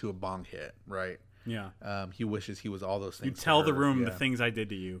 and then to a bong hit, right? Yeah. He wishes he was all those things. You to tell the her. room Yeah. the things I did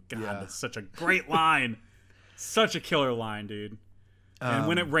to you. God, that's such a great line. Such a killer line, dude. And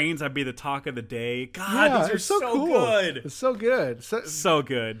when it rains, I'd be the talk of the day. God, these are so cool. good. It's so good. So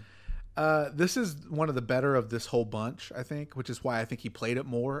good. This is one of the better of this whole bunch, I think, which is why I think he played it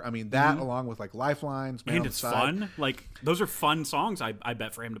more. I mean, that along with like Lifelines, Man And on it's the Side. fun. Like, those are fun songs, I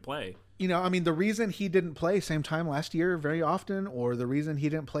bet, for him to play. I mean, the reason he didn't play Same Time Last Year very often, or the reason he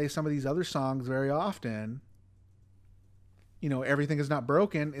didn't play some of these other songs very often, Everything Is Not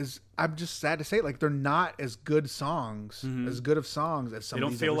Broken, is, I'm just sad to say, like, they're not as good songs, as good of songs as some They of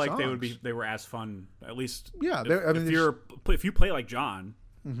don't these feel other like songs. they were as fun, at least. Yeah, If you play like John,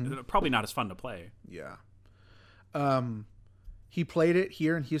 they're probably not as fun to play. Yeah. He played it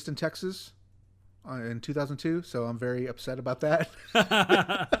here in Houston, Texas in 2002, so I'm very upset about that.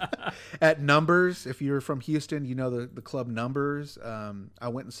 At Numbers, if you're from Houston, you know the club Numbers. I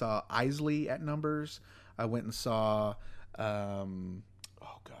went and saw Isley at Numbers. I went and saw,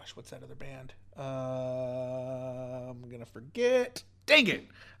 what's that other band? I'm going to forget. Dang it.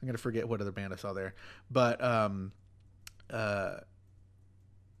 I'm going to forget what other band I saw there. But I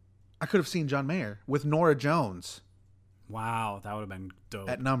could have seen John Mayer with Norah Jones. Wow, that would have been dope.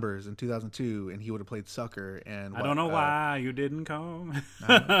 At Numbers in 2002, and he would have played Sucker. And I don't know why you didn't come.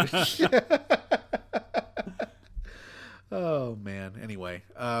 Oh man. Anyway,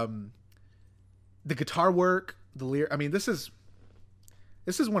 the guitar work, the lyric. I mean, this is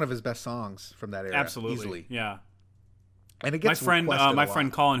one of his best songs from that era. Absolutely, easily. Yeah. And it gets my requested a friend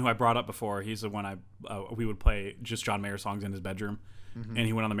lot. Colin, who I brought up before, he's the one we would play just John Mayer songs in his bedroom, and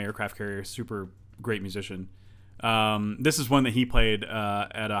he went on the Mayer Craft Carrier. Super great musician. This is one that he played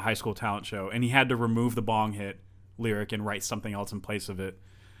at a high school talent show, and he had to remove the bong hit lyric and write something else in place of it.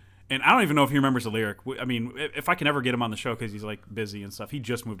 And I don't even know if he remembers the lyric. I mean, if I can ever get him on the show, because he's like busy and stuff. He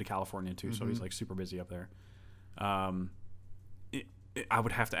just moved to California too, so he's like super busy up there. I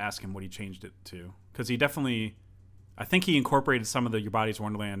would have to ask him what he changed it to, because he definitely, I think he incorporated some of the Your Body's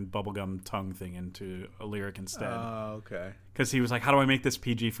Wonderland bubblegum tongue thing into a lyric instead. Oh, okay. Because he was like, how do I make this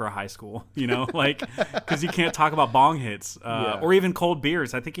PG for a high school? Like, because you can't talk about bong hits or even cold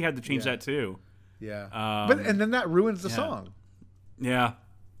beers. I think he had to change that too. Yeah. And then that ruins the song. Yeah.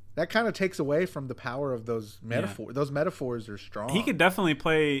 That kind of takes away from the power of those metaphors. Yeah. Those metaphors are strong. He could definitely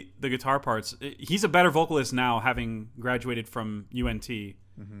play the guitar parts. He's a better vocalist now, having graduated from UNT.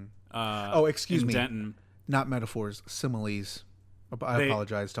 Excuse me. Denton. Not metaphors, similes. I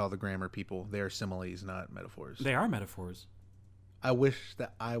apologize to all the grammar people. They are similes, not metaphors. They are metaphors. I wish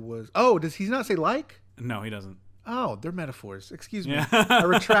that I was. Oh, does he not say like? No, he doesn't. Oh, they're metaphors. Excuse me. Yeah. I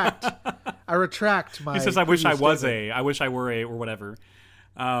retract. I retract my. He says, "I wish I was statement. I wish I were a, or whatever."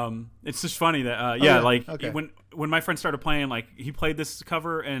 It's just funny that okay. when my friend started playing, like he played this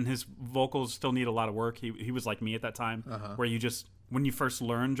cover and his vocals still need a lot of work. He was like me at that time, where you just when you first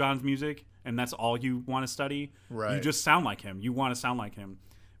learn John's music and that's all you want to study, Right. you just sound like him. You want to sound like him.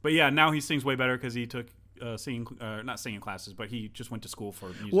 But yeah, now he sings way better because he took singing, not singing classes, but he just went to school for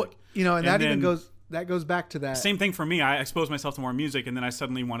music. Well, and that then, even goes back to that. Same thing for me. I exposed myself to more music, and then I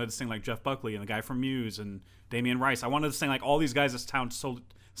suddenly wanted to sing like Jeff Buckley and the guy from Muse and Damian Rice. I wanted to sing like all these guys that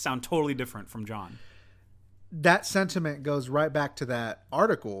sound totally different from John. That sentiment goes right back to that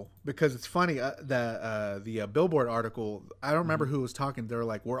article because it's funny. The Billboard article, I don't remember who was talking. They were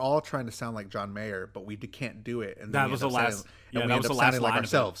like, "We're all trying to sound like John Mayer, but we can't do it." And that was the last. Yeah, that was the last line like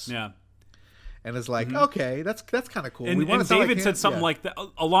ourselves. Yeah. And it's like, okay, that's kind of cool. And, David said something like that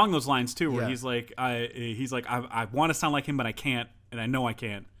along those lines too, where Yeah. he's like, I want to sound like him, but I can't, and I know I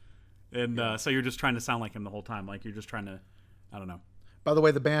can't. And so you're just trying to sound like him the whole time, like you're just trying to, I don't know. By the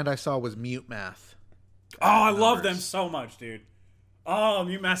way, the band I saw was Mute Math. Oh, I love them so much, dude. Oh,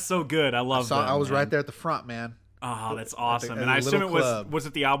 Mute Math's so good. I love them. I was man. right there at the front, man. Oh, that's awesome. at And a I assume little it club. was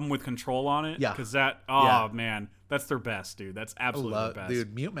it the album with Control on it? Yeah. Because that, man, that's their best, dude. That's absolutely their best.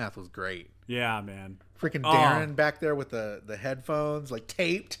 Dude, Mute Math was great. Yeah, man. Freaking Darren back there with the headphones, like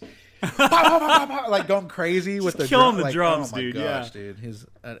taped, like going crazy with the killing the like, drums, oh my dude. Gosh, Yeah, dude. His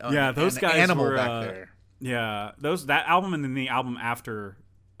those guys animal were back there. Yeah, that album and then the album after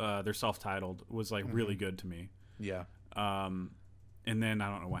their self-titled was like really good to me. Yeah. And then I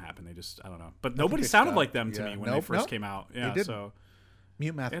don't know what happened. I don't know. But nobody sounded like them to Yeah. me when they first came out. Yeah, didn't. so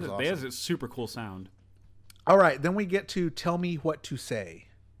Mute Math was awesome. they had a super cool sound. All right, then we get to Tell Me What to Say.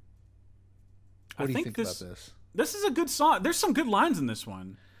 What do you think about this? This is a good song. There's some good lines in this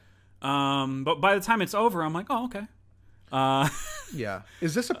one. But by the time it's over, I'm like, oh, okay. Yeah.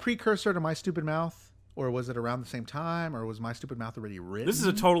 Is this a precursor to My Stupid Mouth? Or was it around the same time? Or was My Stupid Mouth already written? This is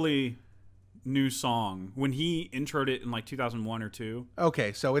a totally new song. When he introed it in like 2001 or 2.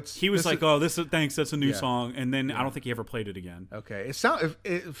 Okay, so he was like, "Oh, thanks, that's a new Yeah. song." And then I don't think he ever played it again. Okay. It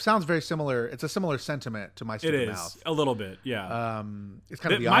sounds very similar. It's a similar sentiment to My It Stupid is Mouth. a little bit, yeah. It's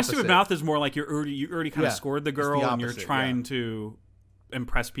kind of the My opposite. Stupid Mouth is more like you already kind of scored the girl, and you're opposite, trying to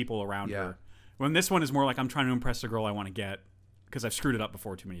impress people around her. When this one is more like I'm trying to impress the girl I want to get because I've screwed it up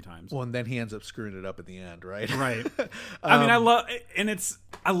before too many times. Well, and then he ends up screwing it up at the end, right? Right. I mean,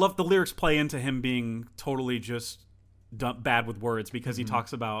 I love the lyrics play into him being totally just bad with words because he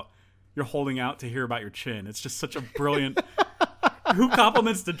talks about you're holding out to hear about your chin. It's just such a brilliant. Who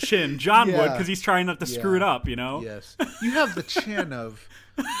compliments the chin? John would because he's trying not to screw it up, you know. Yes. You have the chin of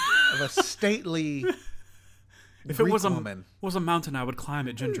a stately. If Greek it was woman. a mountain, I would climb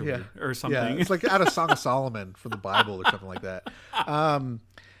it gingerly or something. Yeah, it's like out of Song of Solomon from the Bible or something like that. I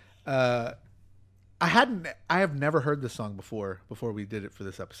have never heard this song before we did it for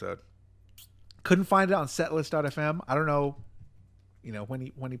this episode. Couldn't find it on setlist.fm. I don't know,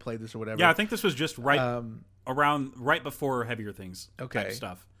 when he played this or whatever. Yeah, I think this was just right before Heavier Things. Okay. Type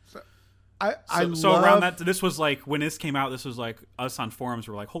stuff. So around that, this was like when this came out. This was like us on forums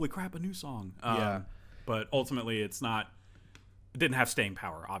were like, "Holy crap, a new song!" But ultimately, it didn't have staying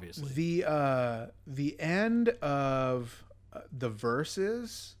power. Obviously, the end of the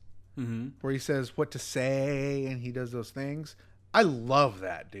verses where he says what to say and he does those things. I love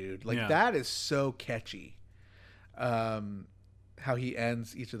that, dude. Like that is so catchy. How he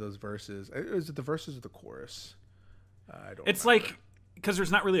ends each of those verses. Is it the verses or the chorus? I don't. It's remember. like because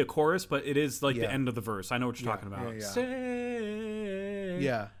there's not really a chorus, but it is like the end of the verse. I know what you're talking about. Yeah. Say.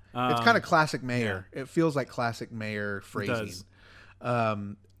 Yeah. It's kind of classic Mayer. Yeah. It feels like classic Mayer phrasing. It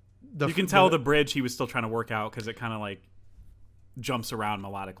does. You can tell the bridge he was still trying to work out because it kind of like jumps around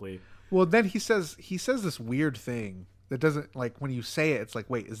melodically. Well, then he says this weird thing that doesn't, like, when you say it, it's like,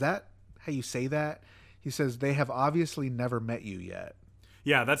 wait, is that how you say that? He says, they have obviously never met you yet.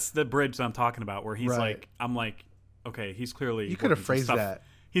 Yeah, that's the bridge that I'm talking about where he's like, I'm like, okay, he's clearly. You could have phrased that.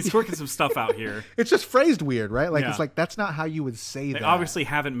 He's working some stuff out here. It's just phrased weird, right? Like, it's like, that's not how you would say that. They obviously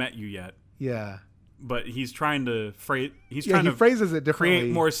haven't met you yet. Yeah. But he's trying to phrase. He phrases it differently.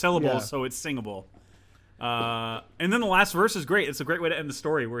 Create more syllables so it's singable. And then the last verse is great. It's a great way to end the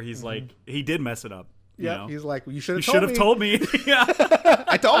story where he's like, he did mess it up. Yeah, he's like, well, you should have told me. Yeah,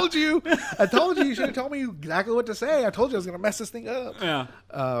 I told you. You should have told me exactly what to say. I told you I was going to mess this thing up. Yeah.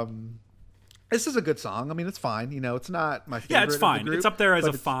 This is a good song. I mean, it's fine. It's not my favorite. Yeah, it's fine. Of the group, it's up there as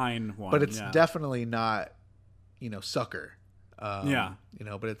a fine one. But it's definitely not, Sucker. Yeah.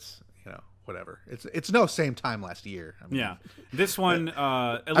 But it's, whatever. It's no Same Time Last Year. I mean, yeah. This one,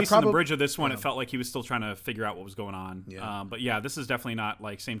 at least in the bridge of this one, it felt like he was still trying to figure out what was going on. Yeah. But yeah, this is definitely not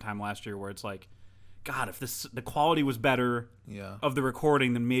like Same Time Last Year, where it's like, God, if the quality was better of the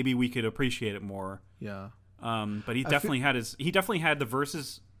recording, then maybe we could appreciate it more. Yeah. But he definitely had the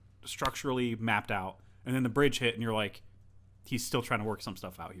verses structurally mapped out, and then the bridge hit, and you're like, he's still trying to work some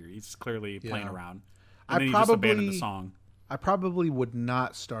stuff out here. He's clearly playing around. And then he just abandoned the song. I probably would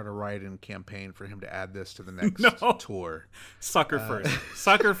not start a write-in campaign for him to add this to the next tour. Sucker first.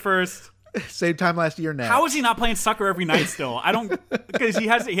 Sucker first. Same Time Last Year next. How is he not playing Sucker every night still? I don't, because he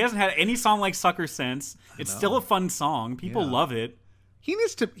hasn't had any song like Sucker since. It's still a fun song. People love it. He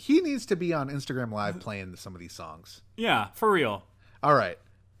needs to be on Instagram Live playing some of these songs. Yeah, for real. All right.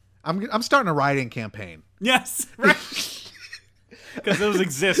 I'm starting a write-in campaign. Yes. Right. Because those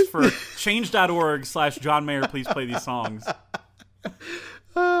exist for change.org/John Mayer. Please play these songs.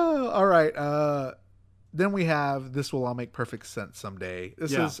 All right. Then we have This Will All Make Perfect Sense Someday.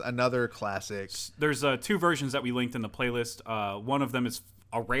 This is another classic. There's 2 versions that we linked in the playlist. One of them is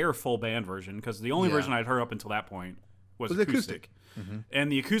a rare full band version, because the only version I'd heard up until that point was acoustic. Mm-hmm. And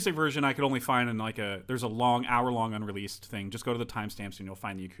the acoustic version I could only find in there's a long, hour-long unreleased thing. Just go to the timestamps and you'll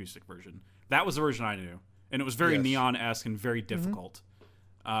find the acoustic version. That was the version I knew. And it was very neon-esque and very difficult.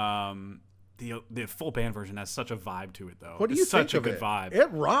 The full band version has such a vibe to it, though. What do you think of it? Such a good vibe.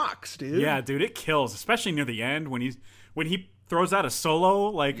 It rocks, dude. Yeah, dude, it kills, especially near the end when he throws out a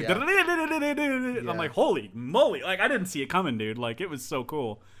solo, like I'm like, holy moly! Like, I didn't see it coming, dude. Like, it was so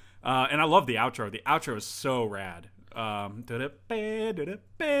cool. And I love the outro. The outro is so rad. And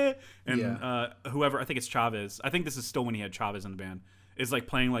whoever, I think it's Chavez. I think this is still when he had Chavez in the band. Is like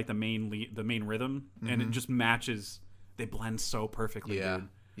playing like the main rhythm, and it just matches. They blend so perfectly, dude.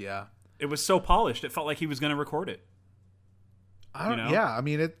 Yeah. It was so polished. It felt like he was going to record it. Yeah, I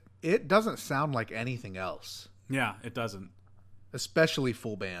mean it doesn't sound like anything else. Yeah, it doesn't. Especially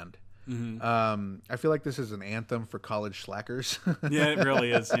full band. Mm-hmm. I feel like this is an anthem for college slackers. Yeah, it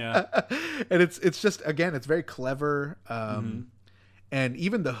really is. Yeah, and it's just, again, it's very clever. And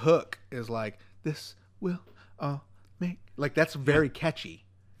even the hook is like, this will all make, like, that's very catchy.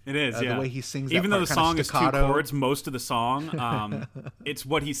 It is, the way he sings that even though the song is 2 chords most of the song, it's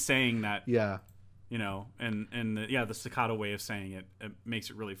what he's saying that and the staccato way of saying it makes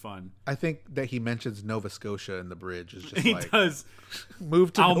it really fun. I think that he mentions Nova Scotia in the bridge is just he like, does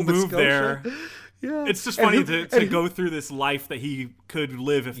move to I'll Nova move Scotia. there. Yeah, it's just funny to go through this life that he could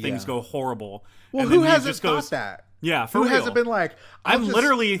live if things go horrible. Well, and who then he hasn't just goes, thought that? Yeah, for who real. hasn't been like, I'm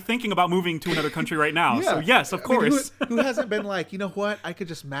literally thinking about moving to another country right now. So yes, of course. Who hasn't been like, you know what? I could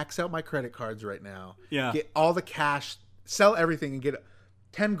just max out my credit cards right now. Yeah. Get all the cash, sell everything, and get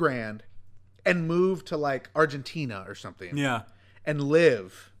 10 grand, and move to like Argentina or something. Yeah. And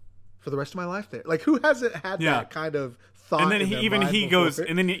live for the rest of my life there. Like, who hasn't had that kind of thought? And then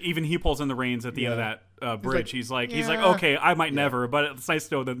he pulls in the reins at the end of that bridge. He's like, okay, I might never, but it's nice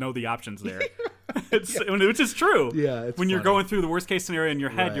to know the options there. Which is true. Yeah, when you're going through the worst case scenario in your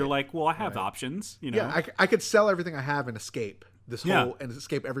head, you're like, well, I have options. You know? Yeah, I could sell everything I have and escape this whole and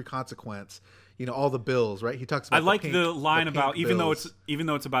escape every consequence. You know, all the bills, right? He talks about. I like the line about even though it's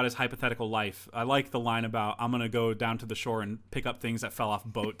about his hypothetical life. I like the line about I'm gonna go down to the shore and pick up things that fell off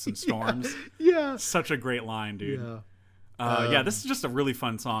boats and storms. Yeah, such a great line, dude. Yeah. This is just a really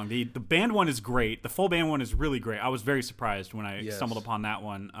fun song. The band one is great. The full band one is really great. I was very surprised when I stumbled upon that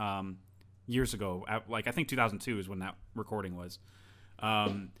one years ago. I think 2002 is when that recording was.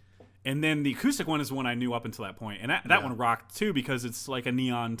 And then the acoustic one is the one I knew up until that point. And that one rocked too because it's like a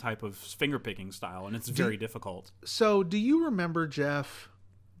neon type of finger picking style, and it's very difficult. So do you remember, Jeff,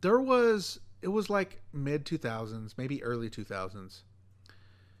 it was like mid 2000s, maybe early 2000s.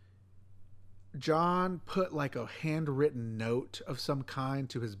 John put like a handwritten note of some kind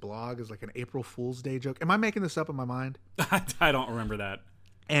to his blog as like an April Fool's Day joke. Am I making this up in my mind? I don't remember that.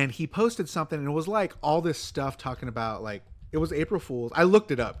 And he posted something, and it was like all this stuff talking about like, it was April Fool's. I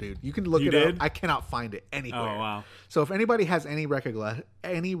looked it up, dude. You can look it up. I cannot find it anywhere. Oh, wow. So if anybody has any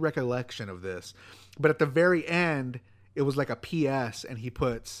recollection of this, but at the very end, it was like a PS, and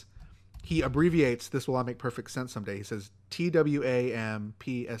he abbreviates This Will All Make Perfect Sense Someday. He says TWAMPSS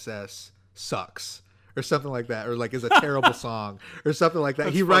sucks or something like that, or like is a terrible song or something like that.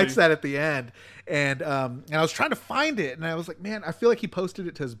 That's he funny. writes that at the end, and I was trying to find it, and I was like, man, I feel like he posted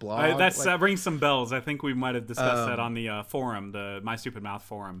it to his blog. That rings some bells. I think we might have discussed that on the forum, the My Stupid Mouth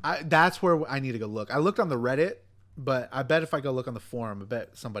forum. That's where I need to go look. I looked on the Reddit, but I bet if I go look on the forum, I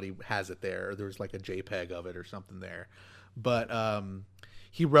bet somebody has it there, or there's like a JPEG of it or something there. But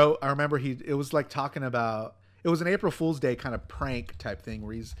he wrote, I remember it was like talking about, it was an April Fool's Day kind of prank type thing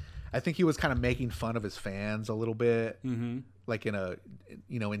where I think he was kind of making fun of his fans a little bit, like in a,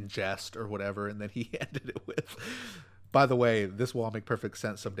 in jest or whatever. And then he ended it with, by the way, this will all make perfect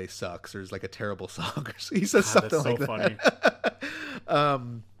sense. Someday sucks. There's like a terrible song. He says something like that.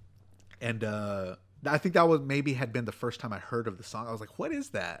 Funny. And I think that was maybe had been the first time I heard of the song. I was like, what is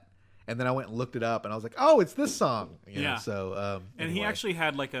that? And then I went and looked it up and I was like, oh, it's this song. So, and anyway. He actually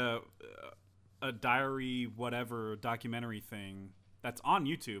had like a diary, whatever documentary thing that's on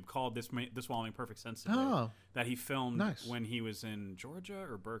YouTube called This Will All Make Perfect Sense Today, that he filmed when he was in Georgia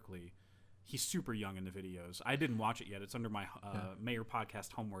or Berkeley. He's super young in the videos. I didn't watch it yet. It's under my Mayor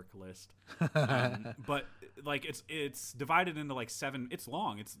podcast homework list. But like it's divided into like 7. It's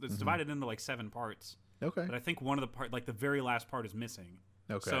long. It's divided into like 7 parts. Okay. But I think one of the part, like the very last part, is missing.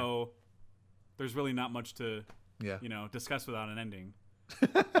 Okay. So there's really not much to discuss without an ending.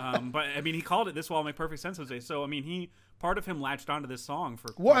 But I mean, he called it "This Will All Make Perfect Sense Today." So I mean, part of him latched onto this song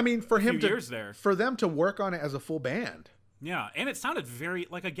for years there, for them to work on it as a full band. Yeah, and it sounded very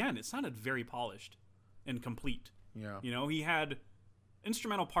it sounded very polished and complete. Yeah, he had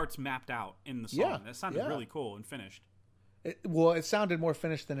instrumental parts mapped out in the song. Yeah, that sounded really cool and finished. It sounded more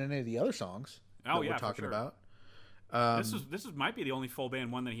finished than any of the other songs. Oh yeah, we're talking about. This might be the only full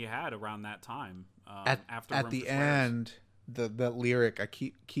band one that he had around that time. At the end, the lyric, I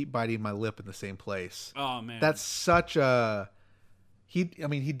keep biting my lip in the same place. Oh man, that's such a he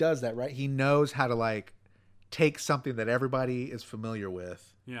does that, right? He knows how to like take something that everybody is familiar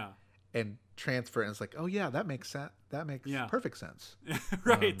with, and transfer it. And it's like, oh yeah, that makes sense. That makes perfect sense,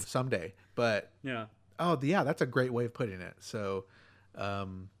 right? Someday, but that's a great way of putting it. So,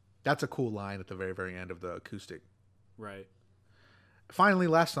 that's a cool line at the very, very end of the acoustic. Right. Finally,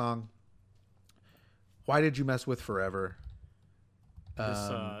 last song. Why Did You Mess With Forever?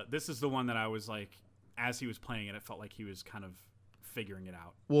 This is the one that I was like, as he was playing it, it felt like he was kind of figuring it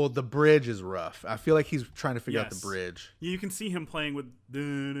out. Well, the bridge is rough. I feel like he's trying to figure out the bridge. You can see him playing with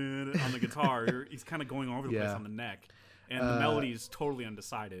on the guitar. He's kind of going all over the place on the neck. And the melody is totally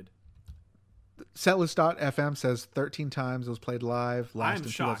undecided. Setlist.fm says 13 times it was played live, last in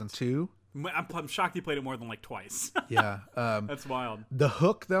shocked. 2002. I'm shocked he played it more than like twice. Yeah. That's wild. The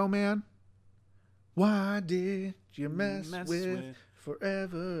hook, though, man. Why did you mess with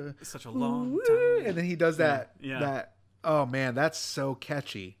forever? It's such a long time. And then he does that. That. Oh man, that's so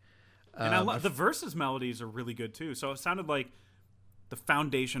catchy. And I love the verses melodies are really good too. So it sounded like the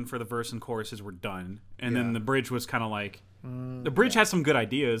foundation for the verse and choruses were done, and then the bridge was kind of like the bridge has some good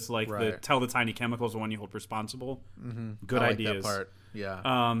ideas, like the "Tell the Tiny Chemicals the one you hold responsible." Good ideas. That part.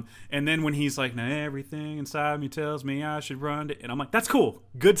 Yeah. And then when he's like, "Now everything inside me tells me I should run it," and I'm like, "That's cool,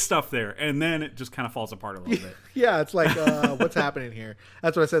 good stuff there." And then it just kind of falls apart a little bit. Yeah, it's like, what's happening here?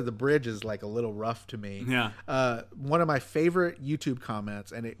 That's what I said. The bridge is like a little rough to me. Yeah. One of my favorite YouTube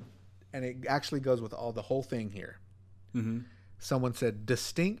comments, and it actually goes with the whole thing here. Mm-hmm. Someone said,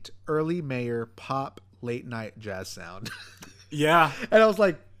 "Distinct early Mayer pop late night jazz sound." Yeah. And I was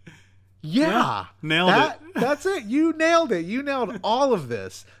like, yeah, nailed it. That's it. You nailed it. You nailed all of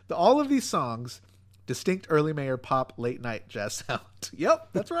this. All of these songs, distinct early Mayer pop late night jazz sound. Yep,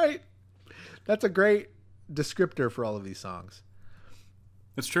 that's right. That's a great descriptor for all of these songs.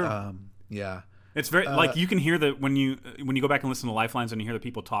 It's true. Yeah. It's very like you can hear when you go back and listen to Lifelines and you hear the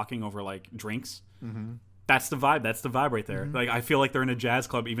people talking over like drinks. Mm-hmm. That's the vibe. That's the vibe right there. Mm-hmm. Like I feel like they're in a jazz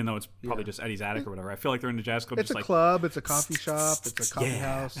club, even though it's probably just Eddie's attic or whatever. I feel like they're in a jazz club. It's just a club. It's a coffee shop. It's a coffee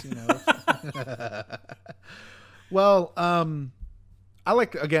house. You know. Well, I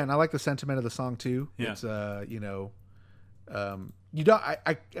like the sentiment of the song too. Yeah. It's you don't.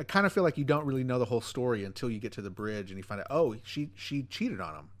 I kind of feel like you don't really know the whole story until you get to the bridge and you find out. Oh, she cheated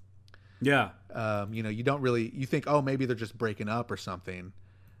on him. Yeah. You don't really. You think, oh, maybe they're just breaking up or something.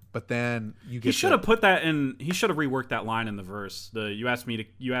 But then you get. He should have put that in. He should have reworked that line in the verse. You asked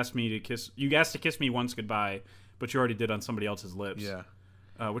to kiss me once goodbye, but you already did on somebody else's lips. Yeah.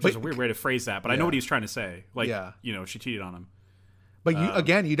 Which is a weird way to phrase that, but I know what he's trying to say. Like, she cheated on him. But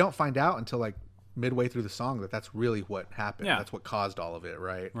you don't find out until like midway through the song that's really what happened. Yeah. That's what caused all of it,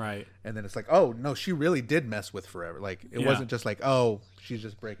 right? Right. And then it's like, oh no, she really did mess with forever. Like it wasn't just like, oh, she's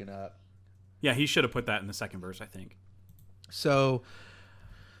just breaking up. Yeah, he should have put that in the second verse, I think. So.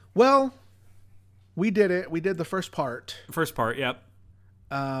 Well, we did it. We did the first part. First part, yep.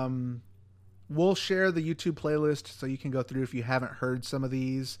 We'll share the YouTube playlist so you can go through. If you haven't heard some of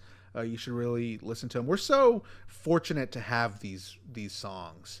these, you should really listen to them. We're so fortunate to have these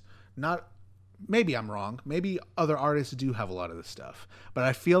songs. Maybe I'm wrong. Maybe other artists do have a lot of this stuff, but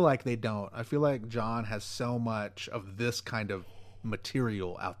I feel like they don't. I feel like John has so much of this kind of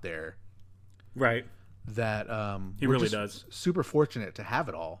material out there. Right. that he we're really just does. super fortunate to have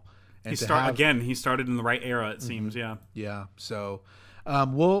it all. And He started in the right era, it seems. Yeah. Yeah. So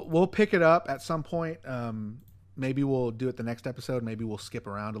we'll pick it up at some point. Maybe we'll do it the next episode. Maybe we'll skip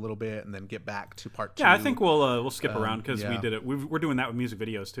around a little bit and then get back to part 2. Yeah, I think we'll skip around because yeah. we did it. We're doing that with music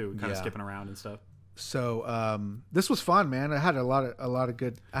videos too, kind of Yeah. skipping around and stuff. So this was fun, man. I had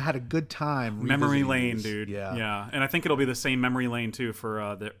I had a good time. Memory revisiting lane, these. dude. Yeah. Yeah, and I think it'll be the same memory lane too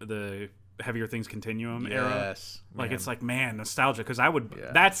for the Heavier Things Continuum era. Yes. Like man. it's like, man, nostalgia, because I would.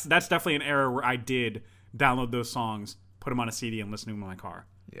 Yeah. That's definitely an era where I did download those songs, put them on a CD, and listen to them in my car.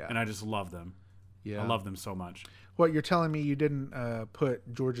 Yeah. And I just love them. Yeah. I love them so much. What, you're telling me you didn't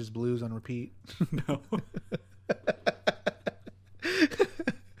put George's Blues on repeat? No.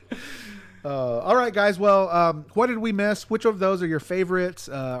 All right, guys. Well, what did we miss? Which of those are your favorites?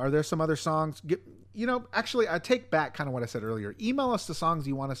 Are there some other songs? Actually, I take back kind of what I said earlier. Email us the songs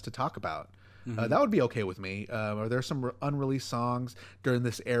you want us to talk about. That would be okay with me. Are there some unreleased songs during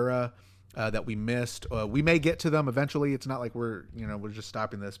this era that we missed? We may get to them eventually. It's not like we're just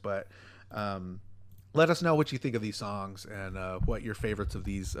stopping this, but let us know what you think of these songs and what your favorites of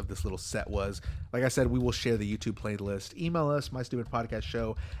this little set was. Like I said, we will share the YouTube playlist. Email us,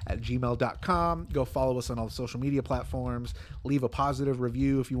 mystupidpodcastshow@gmail.com. Go follow us on all the social media platforms. Leave a positive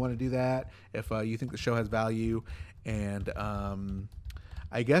review if you want to do that, if you think the show has value. And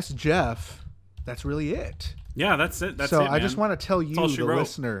I guess, Jeff, that's really it. Yeah, that's it. That's so it, man. I just want to tell you, all she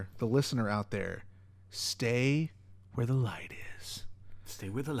wrote. the listener out there, stay where the light is. Stay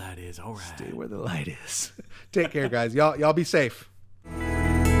where the light is. All right. Stay where the light is. Take care, guys. Y'all be safe.